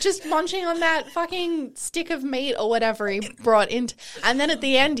was just munching on that fucking stick of meat or whatever he brought in. And then at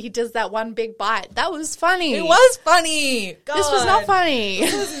the end, he does that one big bite. That was funny. It was funny. God. This was not funny.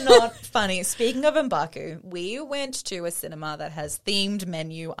 This was not funny. Speaking of M'Baku, we went to a cinema that has themed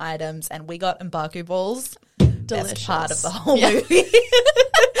menu items, and we got M'Baku balls. Delicious. Best part of the whole movie. They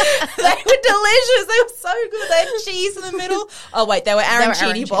were delicious. They were so good. They had cheese in the middle. Oh wait, they were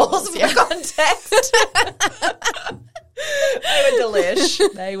arancini balls for context. They were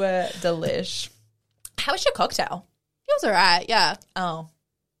delish. They were delish. How was your cocktail? It was all right, yeah. Oh,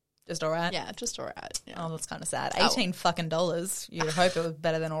 just all right. Yeah, just all right. Yeah. Oh, that's kind of sad. $18 fucking dollars. You'd hope it was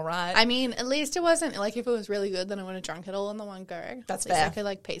better than all right. I mean, at least it wasn't, like, if it was really good, then I would have drunk it all in the one go. That's at least fair. I could,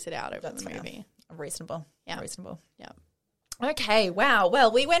 like, pace it out over That's the fair. movie. Reasonable. Yeah. Reasonable. Yeah. Okay, wow.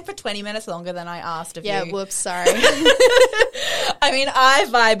 Well, we went for 20 minutes longer than I asked of Yeah, you. whoops, sorry. I mean, I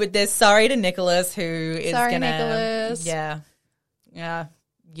vibe with this. Sorry to Nicholas, who is Sorry, gonna... Nicholas. Yeah. Yeah.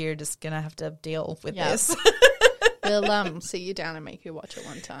 You're just going to have to deal with Yeah. this. We'll sit you down and make you watch it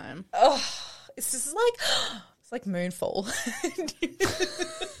one time. It's just like... It's like Moonfall.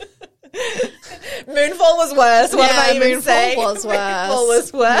 Moonfall was worse. What am I even Moonfall saying? was worse. Moonfall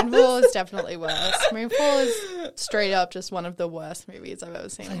was worse. Moonfall is definitely worse. Moonfall is straight up just one of the worst movies I've ever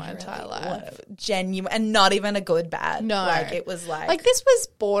seen in my entire life. Genuine, and not even a good bad. No. Like, it was Like, this was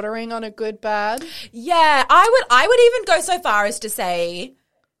bordering on a good bad. Yeah, I would even go so far as to say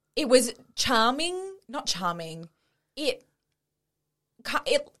it was charming, not charming. It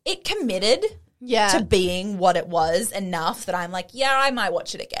committed Yeah. to being what it was enough that I'm like, yeah, I might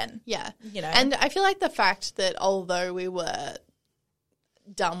watch it again. Yeah. You know. And I feel like the fact that although we were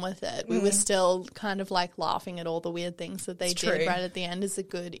done with it, we were still kind of like laughing at all the weird things that they It's did true. right at the end is a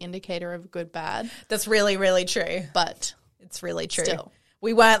good indicator of good bad. That's really, really true. But It's really true. Still.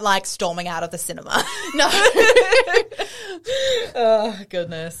 We weren't like storming out of the cinema. no. Oh,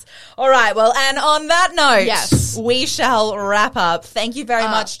 goodness. All right. Well, and on that note, Yes. we shall wrap up. Thank you very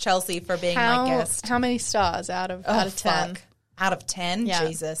much, Chelsea, for being my guest. How many stars out of 10? Fuck. Out of 10? Yeah.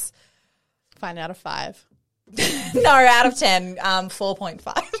 Jesus. Fine, out of 5. No, out of 10, 4.5.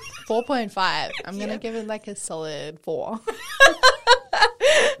 4.5. I'm going to give it like a solid 4.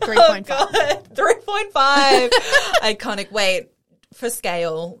 3.5. God. 3.5. Iconic. Wait, for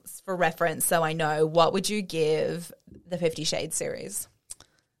scale, for reference, so I know, what would you give the 50 Shades series?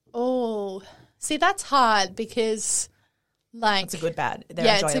 Oh, see, that's hard because, like, It's a good bad. They're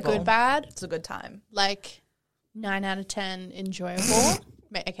yeah, enjoyable. it's a good bad. It's a good time. Like 9 out of 10 enjoyable.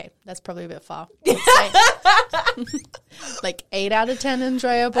 Okay, that's probably a bit far. I'd say like 8 out of 10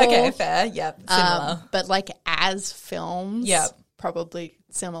 enjoyable. Okay, fair. Yep, similar. But like as films, Yep. probably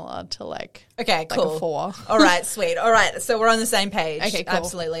similar to like Okay, cool. a 4. All right, sweet. All right, so we're on the same page. Okay, cool.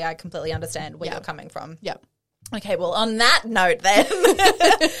 Absolutely. I completely understand where Yeah. you're coming from. Yep. Okay, well, on that note then,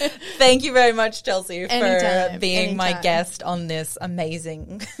 thank you very much, Chelsea, for Anytime, being my anytime. guest on this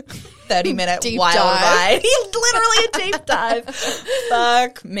amazing 30-minute Deep wild dive. ride. Literally a deep dive.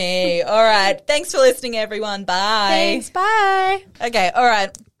 Fuck me. All right. Thanks for listening, everyone. Bye. Thanks. Bye. Okay, all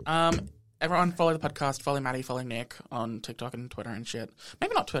right. Everyone follow the podcast, follow Maddie, follow Nick on TikTok and Twitter and shit.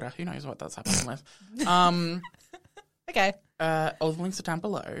 Maybe not Twitter. Who knows what that's happening with. Okay. All the links are down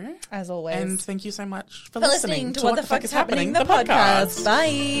below. As always. And thank you so much for for listening to What the Fuck is Happening, the podcast.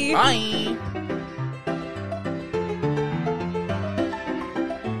 Bye. Bye.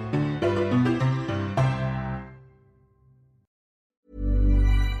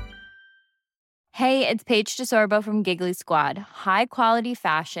 Hey, it's Paige DeSorbo from Giggly Squad. High quality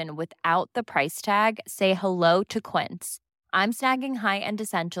fashion without the price tag. Say hello to Quince. I'm snagging high-end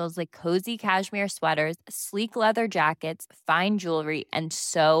essentials like cozy cashmere sweaters, sleek leather jackets, fine jewelry, and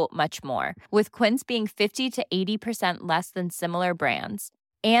so much more. With Quince being 50 to 80% less than similar brands.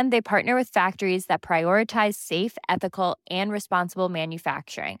 And they partner with factories that prioritize safe, ethical, and responsible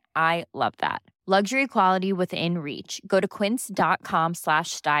manufacturing. I love that. Luxury quality within reach. Go to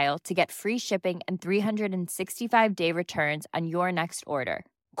quince.com/style to get free shipping and 365-day returns on your next order.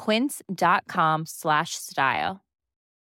 Quince.com/style.